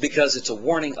that's because it's a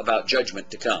warning about judgment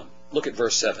to come. Look at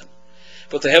verse 7.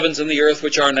 But the heavens and the earth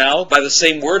which are now, by the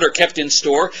same word, are kept in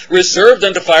store, reserved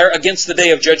unto fire against the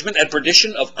day of judgment and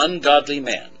perdition of ungodly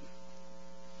man.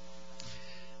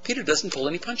 Peter doesn't pull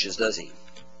any punches, does he?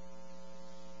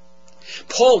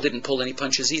 Paul didn't pull any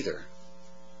punches either.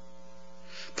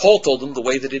 Paul told them the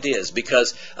way that it is,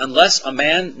 because unless a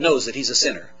man knows that he's a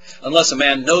sinner, unless a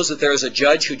man knows that there is a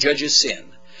judge who judges sin,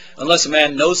 unless a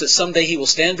man knows that someday he will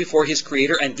stand before his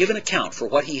Creator and give an account for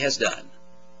what he has done,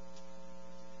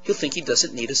 he'll think he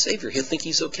doesn't need a Savior. He'll think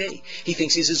he's okay. He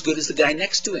thinks he's as good as the guy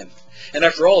next to him. And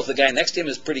after all, if the guy next to him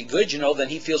is pretty good, then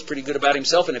he feels pretty good about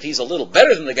himself. And if he's a little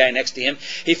better than the guy next to him,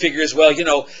 he figures, well,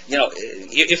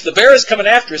 if the bear is coming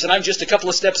after us and I'm just a couple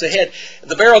of steps ahead,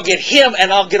 the bear will get him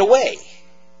and I'll get away.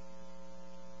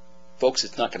 Folks,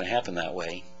 it's not going to happen that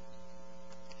way.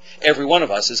 Every one of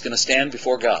us is going to stand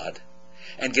before God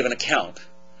and give an account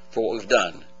for what we've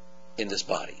done in this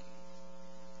body.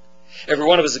 Every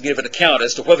one of us will give an account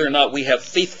as to whether or not we have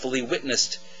faithfully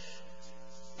witnessed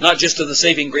not just to the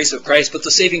saving grace of Christ, but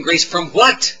the saving grace from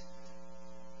what?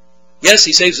 Yes,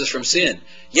 He saves us from sin.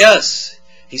 Yes,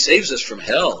 He saves us from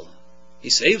hell. He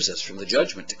saves us from the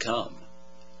judgment to come.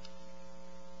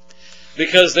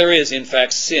 Because there is, in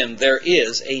fact, sin, there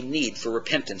is a need for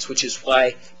repentance, which is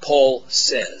why Paul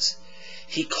says,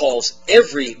 he calls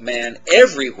every man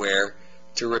everywhere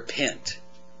to repent.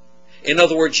 In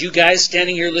other words, you guys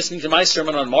standing here listening to my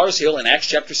sermon on Mars Hill in Acts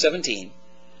chapter 17,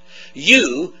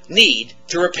 you need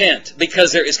to repent,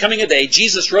 because there is coming a day,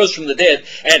 Jesus rose from the dead,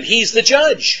 and he's the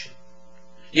judge.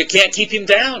 You can't keep him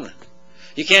down.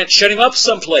 You can't shut him up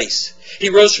someplace. He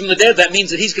rose from the dead. That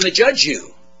means that he's going to judge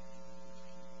you,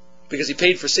 because he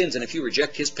paid for sins, and if you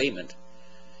reject his payment,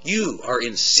 you are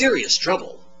in serious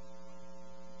trouble.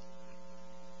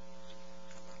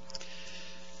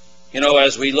 You know,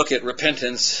 as we look at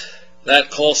repentance,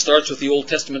 that call starts with the Old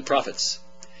Testament prophets.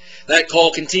 That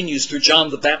call continues through John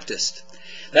the Baptist.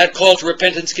 That call to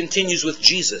repentance continues with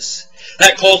Jesus.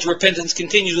 That call to repentance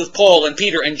continues with Paul and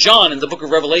Peter and John in the book of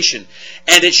Revelation.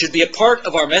 And it should be a part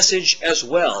of our message as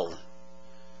well.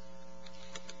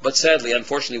 But sadly,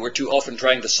 unfortunately, we're too often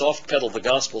trying to soft pedal the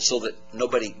gospel so that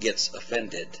nobody gets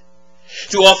offended.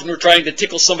 Too often we're trying to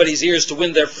tickle somebody's ears to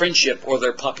win their friendship or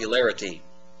their popularity.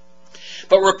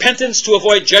 But repentance to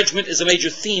avoid judgment is a major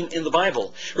theme in the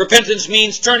Bible. Repentance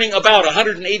means turning about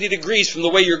 180 degrees from the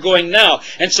way you're going now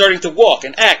and starting to walk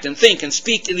and act and think and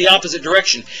speak in the opposite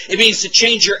direction. It means to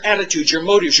change your attitudes, your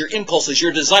motives, your impulses,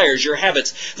 your desires, your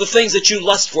habits, the things that you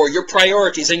lust for, your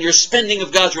priorities, and your spending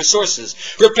of God's resources.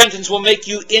 Repentance will make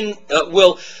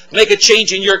a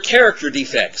change in your character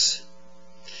defects.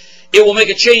 It will make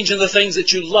a change in the things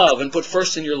that you love and put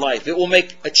first in your life. It will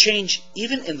make a change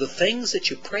even in the things that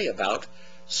you pray about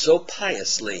so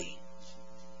piously,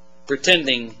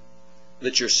 pretending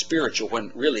that you're spiritual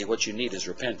when really what you need is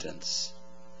repentance.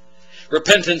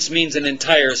 Repentance means an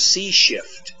entire sea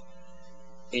shift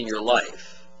in your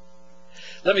life.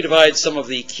 Let me divide some of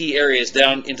the key areas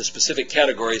down into specific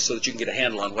categories so that you can get a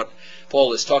handle on what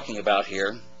Paul is talking about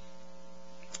here,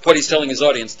 what he's telling his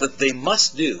audience that they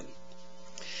must do.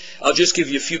 I'll just give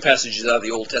you a few passages out of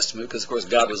the Old Testament, because, of course,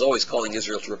 God was always calling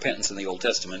Israel to repentance in the Old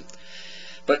Testament.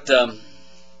 But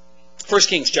 1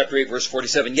 Kings chapter 8, verse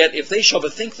 47, "Yet if they shall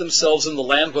bethink themselves in the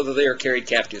land, whether they are carried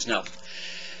captives." Now,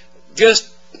 just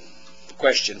a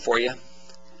question for you.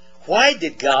 Why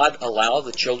did God allow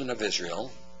the children of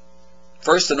Israel,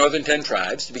 first the northern 10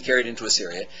 tribes, to be carried into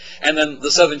Assyria, and then the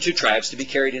southern 2 tribes to be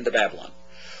carried into Babylon?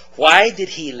 Why did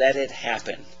he let it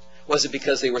happen? Was it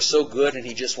because they were so good and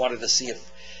he just wanted to see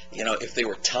if they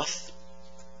were tough?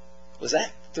 Was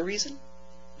that the reason?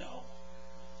 No.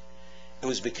 It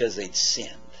was because they'd sinned.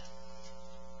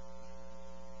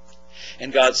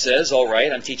 And God says, all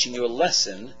right, I'm teaching you a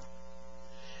lesson.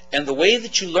 And the way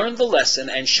that you learn the lesson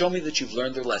and show me that you've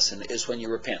learned the lesson is when you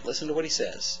repent. Listen to what he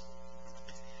says.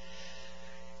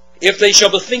 "If they shall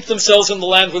bethink themselves in the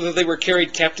land whither they were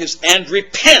carried captives, and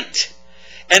repent,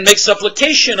 and make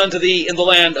supplication unto thee in the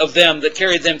land of them that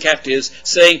carried them captives,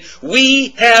 saying, We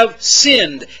have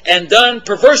sinned and done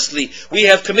perversely. We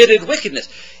have committed wickedness."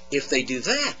 If they do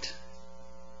that,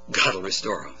 God will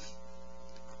restore them.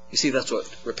 You see, that's what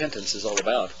repentance is all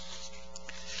about.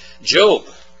 Job.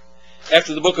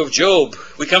 After the book of Job,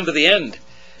 we come to the end.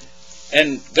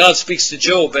 And God speaks to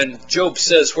Job, and Job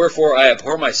says, "Wherefore I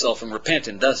abhor myself and repent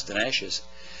in dust and ashes."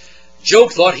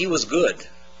 Job thought he was good.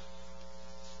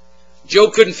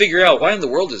 Job couldn't figure out, why in the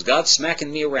world is God smacking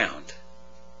me around?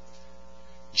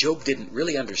 Job didn't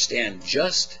really understand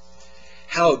just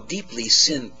how deeply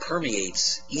sin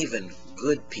permeates even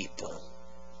good people.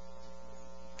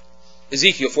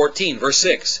 Ezekiel 14, verse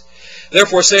 6.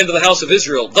 "Therefore say unto the house of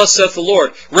Israel, Thus saith the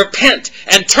Lord, Repent,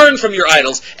 and turn from your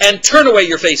idols, and turn away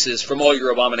your faces from all your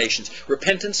abominations."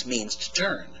 Repentance means to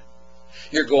turn.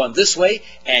 You're going this way,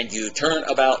 and you turn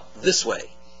about this way.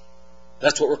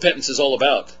 That's what repentance is all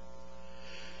about.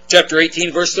 Chapter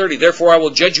 18, verse 30, "Therefore I will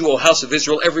judge you, O house of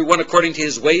Israel, every one according to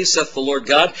his ways, saith the Lord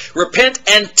God. Repent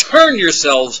and turn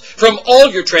yourselves from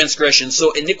all your transgressions,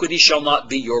 so iniquity shall not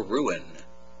be your ruin."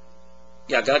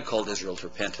 Yeah, God called Israel to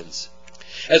repentance.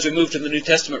 As we move to the New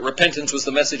Testament, repentance was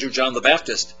the message of John the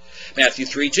Baptist. Matthew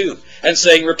 3:2, "And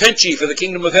saying, Repent ye, for the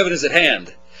kingdom of heaven is at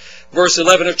hand." Verse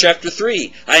 11 of chapter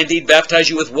 3, "I indeed baptize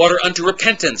you with water unto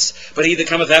repentance, but he that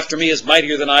cometh after me is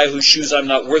mightier than I, whose shoes I am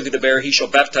not worthy to bear. He shall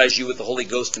baptize you with the Holy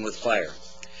Ghost and with fire."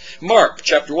 Mark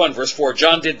chapter 1, verse 4,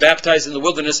 "John did baptize in the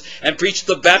wilderness and preached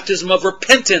the baptism of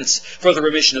repentance for the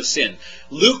remission of sin."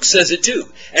 Luke says it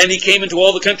too. "And he came into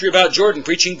all the country about Jordan,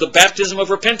 preaching the baptism of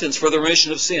repentance for the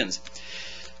remission of sins."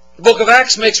 The book of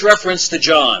Acts makes reference to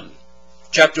John.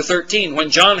 Chapter 13, when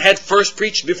John had first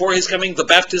preached before his coming the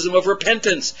baptism of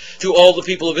repentance to all the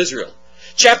people of Israel.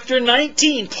 Chapter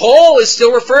 19, Paul is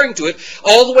still referring to it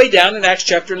all the way down in Acts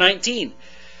chapter 19.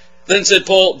 Then said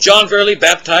Paul, John verily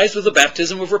baptized with the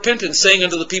baptism of repentance, saying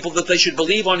unto the people that they should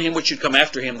believe on him which should come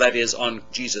after him, that is, on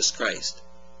Jesus Christ.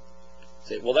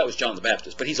 Say, well, that was John the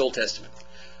Baptist, but he's Old Testament.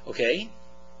 Okay?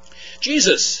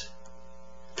 Jesus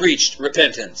preached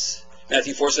repentance.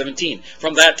 Matthew 4:17.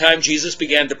 From that time Jesus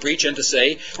began to preach and to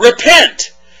say,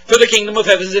 Repent, for the kingdom of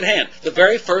heaven is at hand. The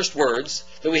very first words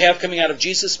that we have coming out of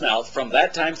Jesus' mouth from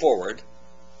that time forward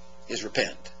is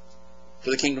repent,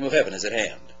 for the kingdom of heaven is at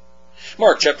hand.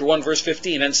 Mark chapter 1 verse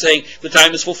 15, and saying, The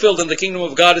time is fulfilled and the kingdom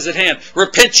of God is at hand.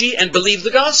 Repent ye and believe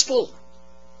the gospel.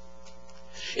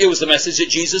 It was the message that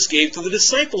Jesus gave to the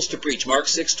disciples to preach, Mark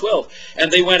 6:12.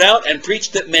 And they went out and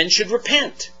preached that men should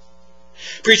repent.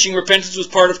 Preaching repentance was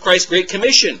part of Christ's Great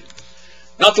Commission.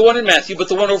 Not the one in Matthew, but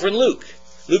the one over in Luke.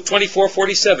 Luke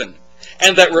 24:47.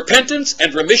 And that repentance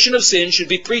and remission of sins should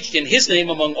be preached in his name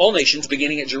among all nations,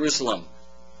 beginning at Jerusalem.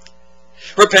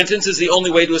 Repentance is the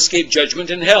only way to escape judgment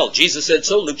in hell. Jesus said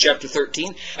so, Luke chapter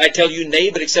 13. I tell you,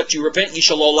 nay, but except you repent, ye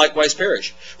shall all likewise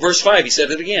perish. Verse 5, he said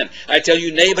it again. I tell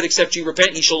you, nay, but except you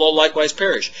repent, ye shall all likewise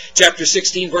perish. Chapter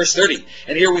 16, verse 30.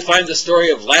 And here we find the story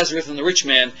of Lazarus and the rich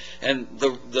man, and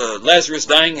the Lazarus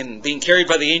dying and being carried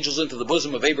by the angels into the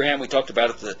bosom of Abraham. We talked about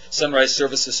it at the sunrise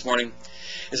service this morning.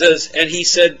 It says, and he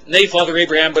said, Nay, Father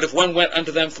Abraham, but if one went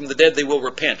unto them from the dead, they will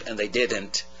repent. And they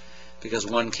didn't. Because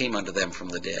one came unto them from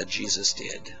the dead. Jesus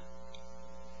did.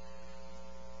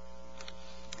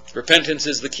 Repentance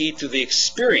is the key to the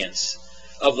experience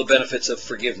of the benefits of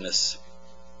forgiveness.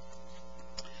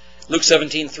 Luke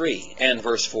 17:3 and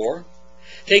verse 4.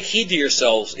 Take heed to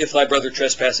yourselves, if thy brother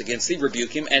trespass against thee,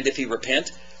 rebuke him, and if he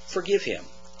repent, forgive him.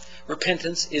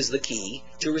 Repentance is the key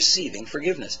to receiving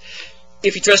forgiveness.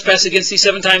 If he trespass against thee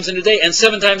 7 times in a day, and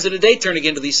 7 times in a day turn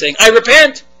again to thee, saying, I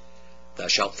repent, thou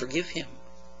shalt forgive him.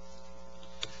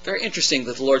 Very interesting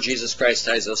that the Lord Jesus Christ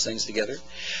ties those things together.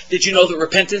 Did you know that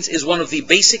repentance is one of the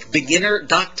basic beginner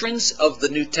doctrines of the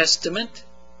New Testament?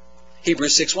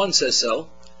 Hebrews 6:1 says so.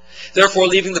 Therefore,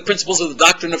 leaving the principles of the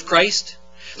doctrine of Christ,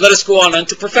 let us go on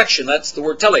unto perfection. That's the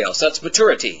word teleos. That's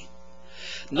maturity.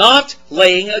 Not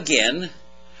laying again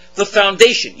the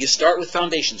foundation. You start with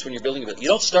foundations when you're building a building. You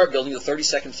don't start building the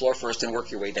 32nd floor first and work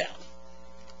your way down.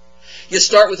 You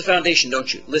start with the foundation,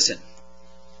 don't you? Listen.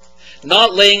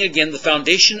 Not laying again the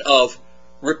foundation of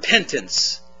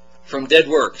repentance from dead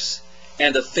works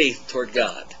and of faith toward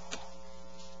God.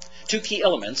 2 key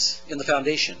elements in the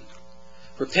foundation.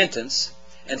 Repentance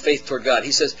and faith toward God.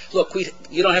 He says, look,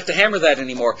 you don't have to hammer that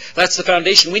anymore. That's the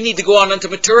foundation. We need to go on unto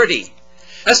maturity.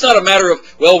 That's not a matter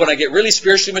of, well, when I get really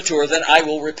spiritually mature, then I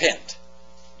will repent.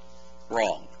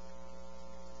 Wrong.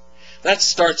 That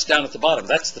starts down at the bottom.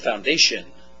 That's the foundation.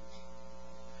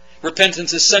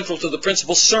 Repentance is central to the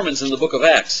principal sermons in the book of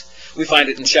Acts. We find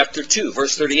it in chapter 2,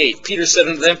 verse 38. Peter said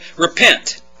unto them,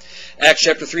 Repent. Acts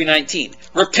chapter 3:19.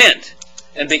 Repent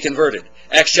and be converted.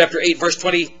 Acts chapter 8, verse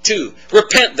 22.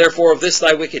 Repent, therefore, of this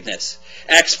thy wickedness.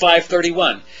 Acts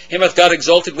 5:31. Him hath God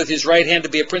exalted with his right hand to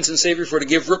be a prince and savior, for to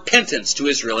give repentance to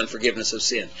Israel and forgiveness of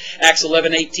sin. Acts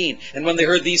 11:18. And when they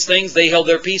heard these things, they held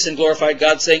their peace and glorified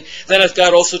God, saying, Then hath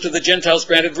God also to the Gentiles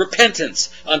granted repentance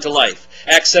unto life.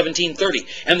 Acts 17:30.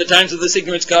 And the times of this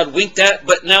ignorance God winked at,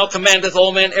 but now commandeth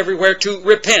all men everywhere to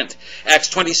repent. Acts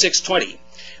 26:20.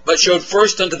 But showed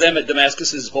first unto them at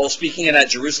Damascus, this is Paul speaking, and at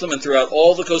Jerusalem, and throughout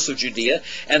all the coasts of Judea,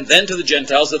 and then to the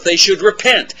Gentiles, that they should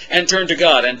repent and turn to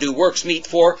God, and do works meet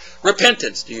for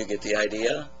repentance. Do you get the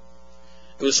idea?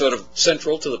 It was sort of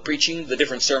central to the preaching, the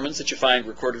different sermons that you find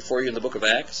recorded for you in the book of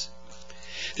Acts.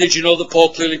 Did you know that Paul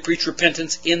clearly preached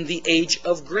repentance in the age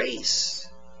of grace,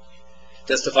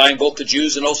 testifying both to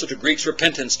Jews and also to Greeks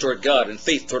repentance toward God and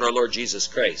faith toward our Lord Jesus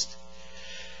Christ?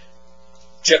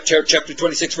 Chapter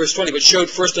 26, verse 20, but showed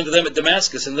first unto them at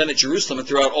Damascus, and then at Jerusalem, and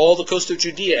throughout all the coast of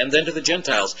Judea, and then to the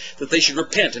Gentiles, that they should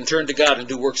repent and turn to God and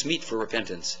do works meet for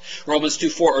repentance. Romans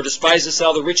 2:4, or despisest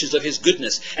thou the riches of his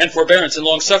goodness, and forbearance, and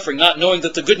longsuffering, not knowing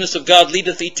that the goodness of God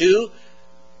leadeth thee to?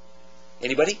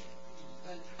 Anybody?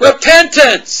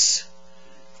 Repentance!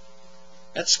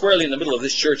 That's squarely in the middle of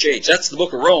this church age. That's the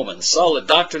book of Romans, solid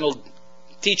doctrinal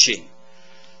teaching.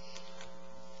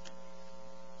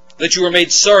 That you were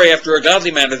made sorry after a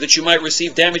godly manner, that you might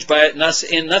receive damage by it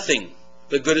in nothing.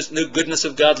 The goodness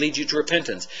of God leads you to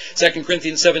repentance. 2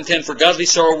 Corinthians 7:10, for godly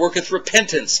sorrow worketh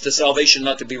repentance to salvation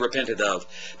not to be repented of,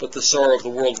 but the sorrow of the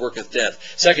world worketh death.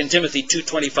 2 Timothy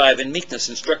 2:25, in meekness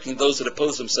instructing those that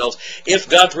oppose themselves, if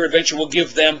God peradventure will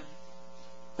give them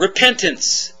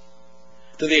repentance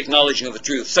to the acknowledging of the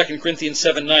truth. 2 Corinthians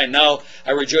 7:9, now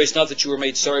I rejoice not that you were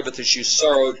made sorry, but that you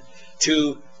sorrowed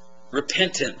to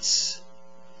repentance.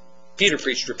 Peter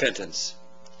preached repentance.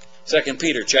 2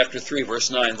 Peter chapter 3,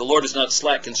 verse 9. The Lord is not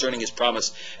slack concerning his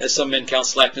promise, as some men count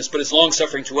slackness, but is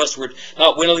long-suffering to usward,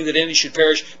 not willing that any should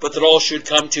perish, but that all should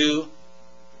come to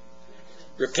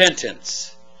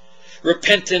repentance.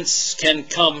 Repentance can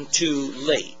come too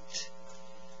late.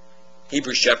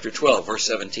 Hebrews chapter 12, verse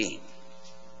 17.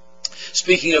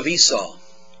 Speaking of Esau,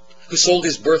 who sold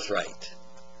his birthright.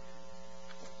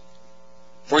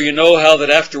 For you know how that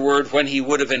afterward, when he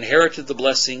would have inherited the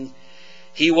blessing,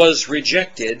 he was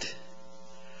rejected,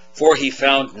 for he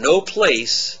found no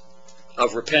place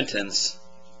of repentance,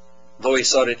 though he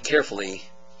sought it carefully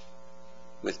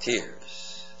with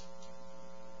tears.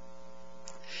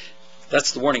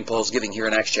 That's the warning Paul's giving here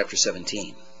in Acts chapter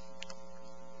 17.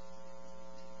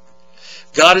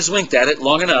 God has winked at it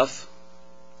long enough.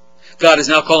 God is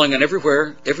now calling on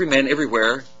every man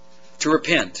everywhere to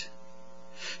repent.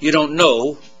 You don't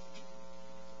know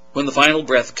when the final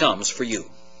breath comes for you.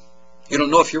 You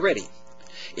don't know if you're ready.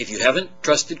 If you haven't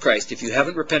trusted Christ, if you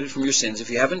haven't repented from your sins, if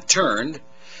you haven't turned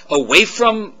away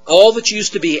from all that you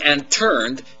used to be and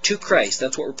turned to Christ,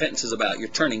 that's what repentance is about. You're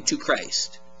turning to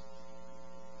Christ.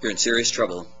 You're in serious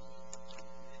trouble.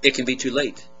 It can be too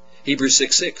late. Hebrews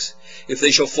 6:6. If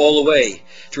they shall fall away,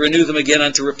 to renew them again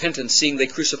unto repentance, seeing they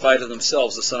crucify to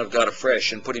themselves the Son of God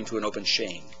afresh, and put him to an open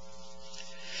shame.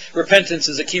 Repentance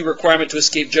is a key requirement to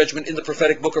escape judgment in the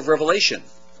prophetic book of Revelation.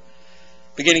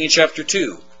 Beginning in chapter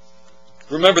 2.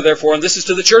 Remember therefore, and this is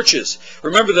to the churches,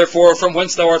 remember therefore from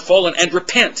whence thou art fallen, and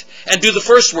repent, and do the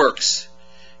first works.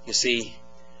 You see,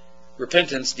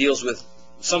 repentance deals with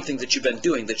something that you've been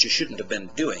doing that you shouldn't have been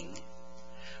doing.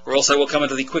 Or else I will come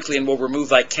unto thee quickly, and will remove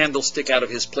thy candlestick out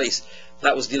of his place.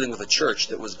 That was dealing with a church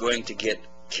that was going to get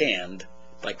canned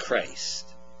by Christ.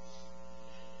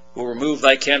 Will remove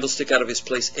thy candlestick out of his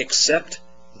place, except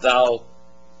thou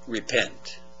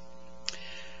repent.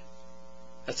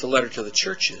 That's a letter to the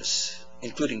churches,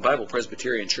 including Bible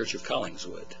Presbyterian Church of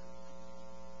Collingswood.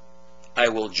 I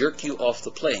will jerk you off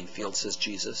the playing field, says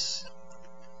Jesus.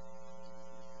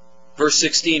 Verse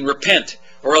 16, repent,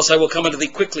 or else I will come unto thee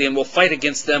quickly, and will fight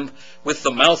against them with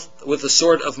the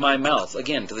sword of my mouth.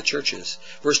 Again, to the churches.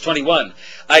 Verse 21,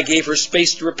 I gave her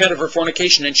space to repent of her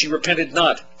fornication, and she repented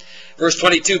not. Verse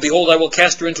 22, behold, I will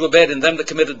cast her into a bed, and them that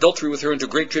commit adultery with her into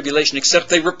great tribulation, except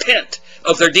they repent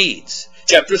of their deeds.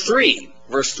 Chapter 3,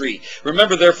 verse 3,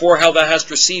 remember therefore how thou hast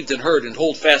received and heard, and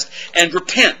hold fast, and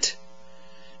repent.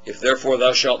 If therefore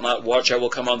thou shalt not watch, I will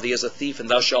come on thee as a thief, and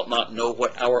thou shalt not know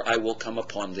what hour I will come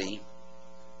upon thee.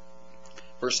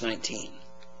 Verse 19.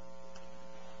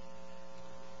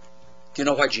 Do you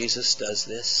know why Jesus does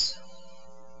this?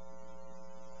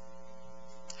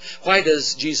 Why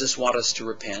does Jesus want us to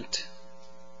repent?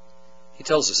 He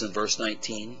tells us in verse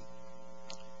 19,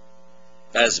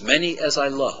 as many as I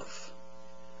love,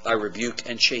 I rebuke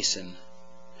and chasten.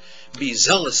 Be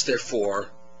zealous, therefore,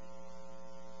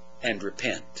 and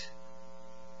repent.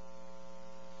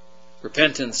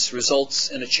 Repentance results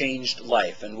in a changed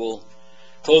life, and we'll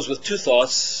close with two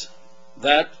thoughts,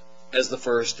 that as the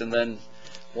first, and then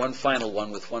one final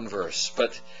one with one verse.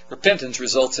 But repentance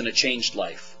results in a changed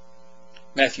life.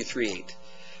 Matthew 3:8.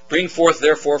 Bring forth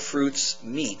therefore fruits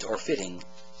meet or fitting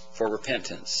for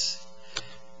repentance.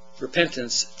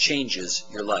 Repentance changes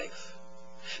your life.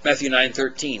 Matthew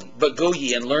 9:13. But go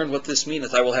ye and learn what this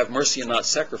meaneth. I will have mercy and not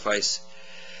sacrifice.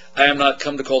 I am not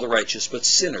come to call the righteous, but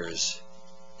sinners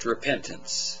to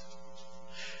repentance.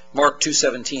 Mark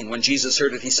 2:17, when Jesus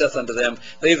heard it, he saith unto them,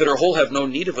 they that are whole have no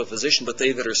need of a physician, but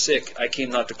they that are sick. I came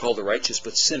not to call the righteous,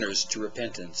 but sinners to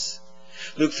repentance.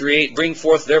 Luke 3:8, bring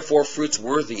forth therefore fruits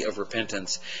worthy of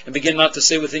repentance, and begin not to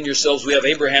say within yourselves, we have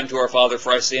Abraham to our father,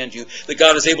 for I say unto you, that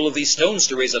God is able of these stones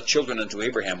to raise up children unto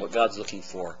Abraham. What God's looking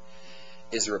for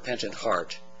is the repentant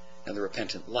heart and the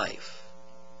repentant life.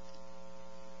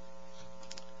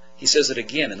 He says it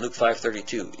again in Luke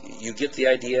 5:32. You get the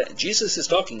idea? Jesus is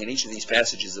talking in each of these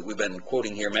passages that we've been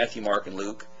quoting here, Matthew, Mark, and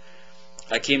Luke.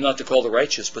 I came not to call the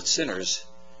righteous, but sinners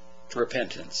to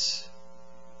repentance.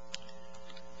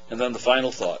 And then the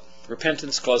final thought.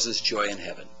 Repentance causes joy in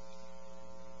heaven.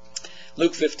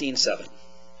 Luke 15:7.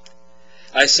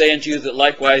 I say unto you that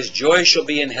likewise joy shall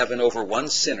be in heaven over one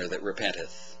sinner that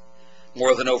repenteth,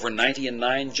 more than over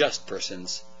 99 just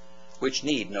persons, which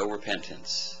need no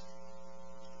repentance.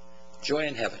 Joy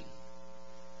in heaven.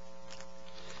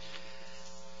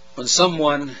 When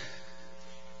someone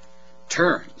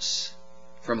turns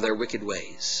from their wicked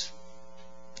ways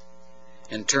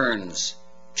and turns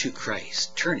to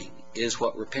Christ, turning is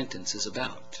what repentance is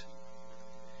about.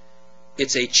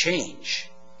 It's a change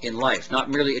in life, not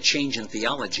merely a change in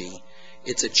theology.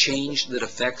 It's a change that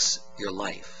affects your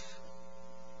life.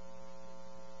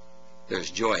 There's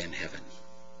joy in heaven.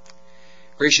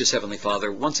 Gracious Heavenly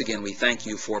Father, once again we thank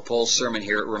you for Paul's sermon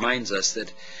here. It reminds us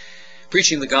that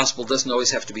preaching the gospel doesn't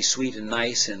always have to be sweet and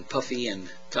nice and puffy and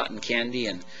cotton candy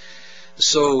and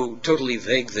so totally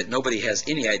vague that nobody has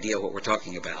any idea what we're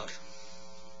talking about.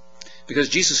 Because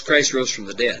Jesus Christ rose from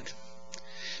the dead.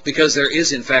 Because there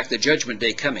is in fact a judgment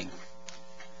day coming.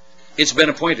 It's been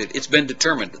appointed. It's been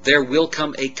determined. There will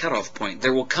come a cutoff point.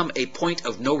 There will come a point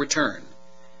of no return.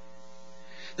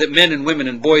 That men and women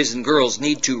and boys and girls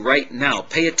need to right now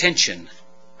pay attention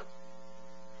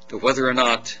to whether or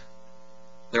not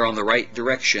they're on the right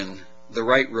direction, the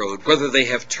right road, whether they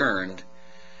have turned,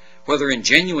 whether in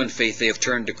genuine faith they have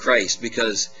turned to Christ,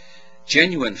 because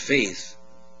genuine faith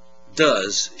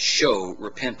does show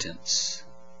repentance.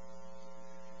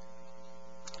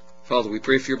 Father, we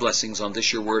pray for your blessings on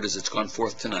this your word as it's gone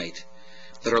forth tonight,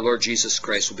 that our Lord Jesus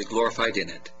Christ will be glorified in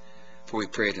it, for we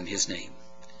pray it in his name.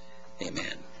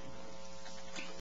 Amen.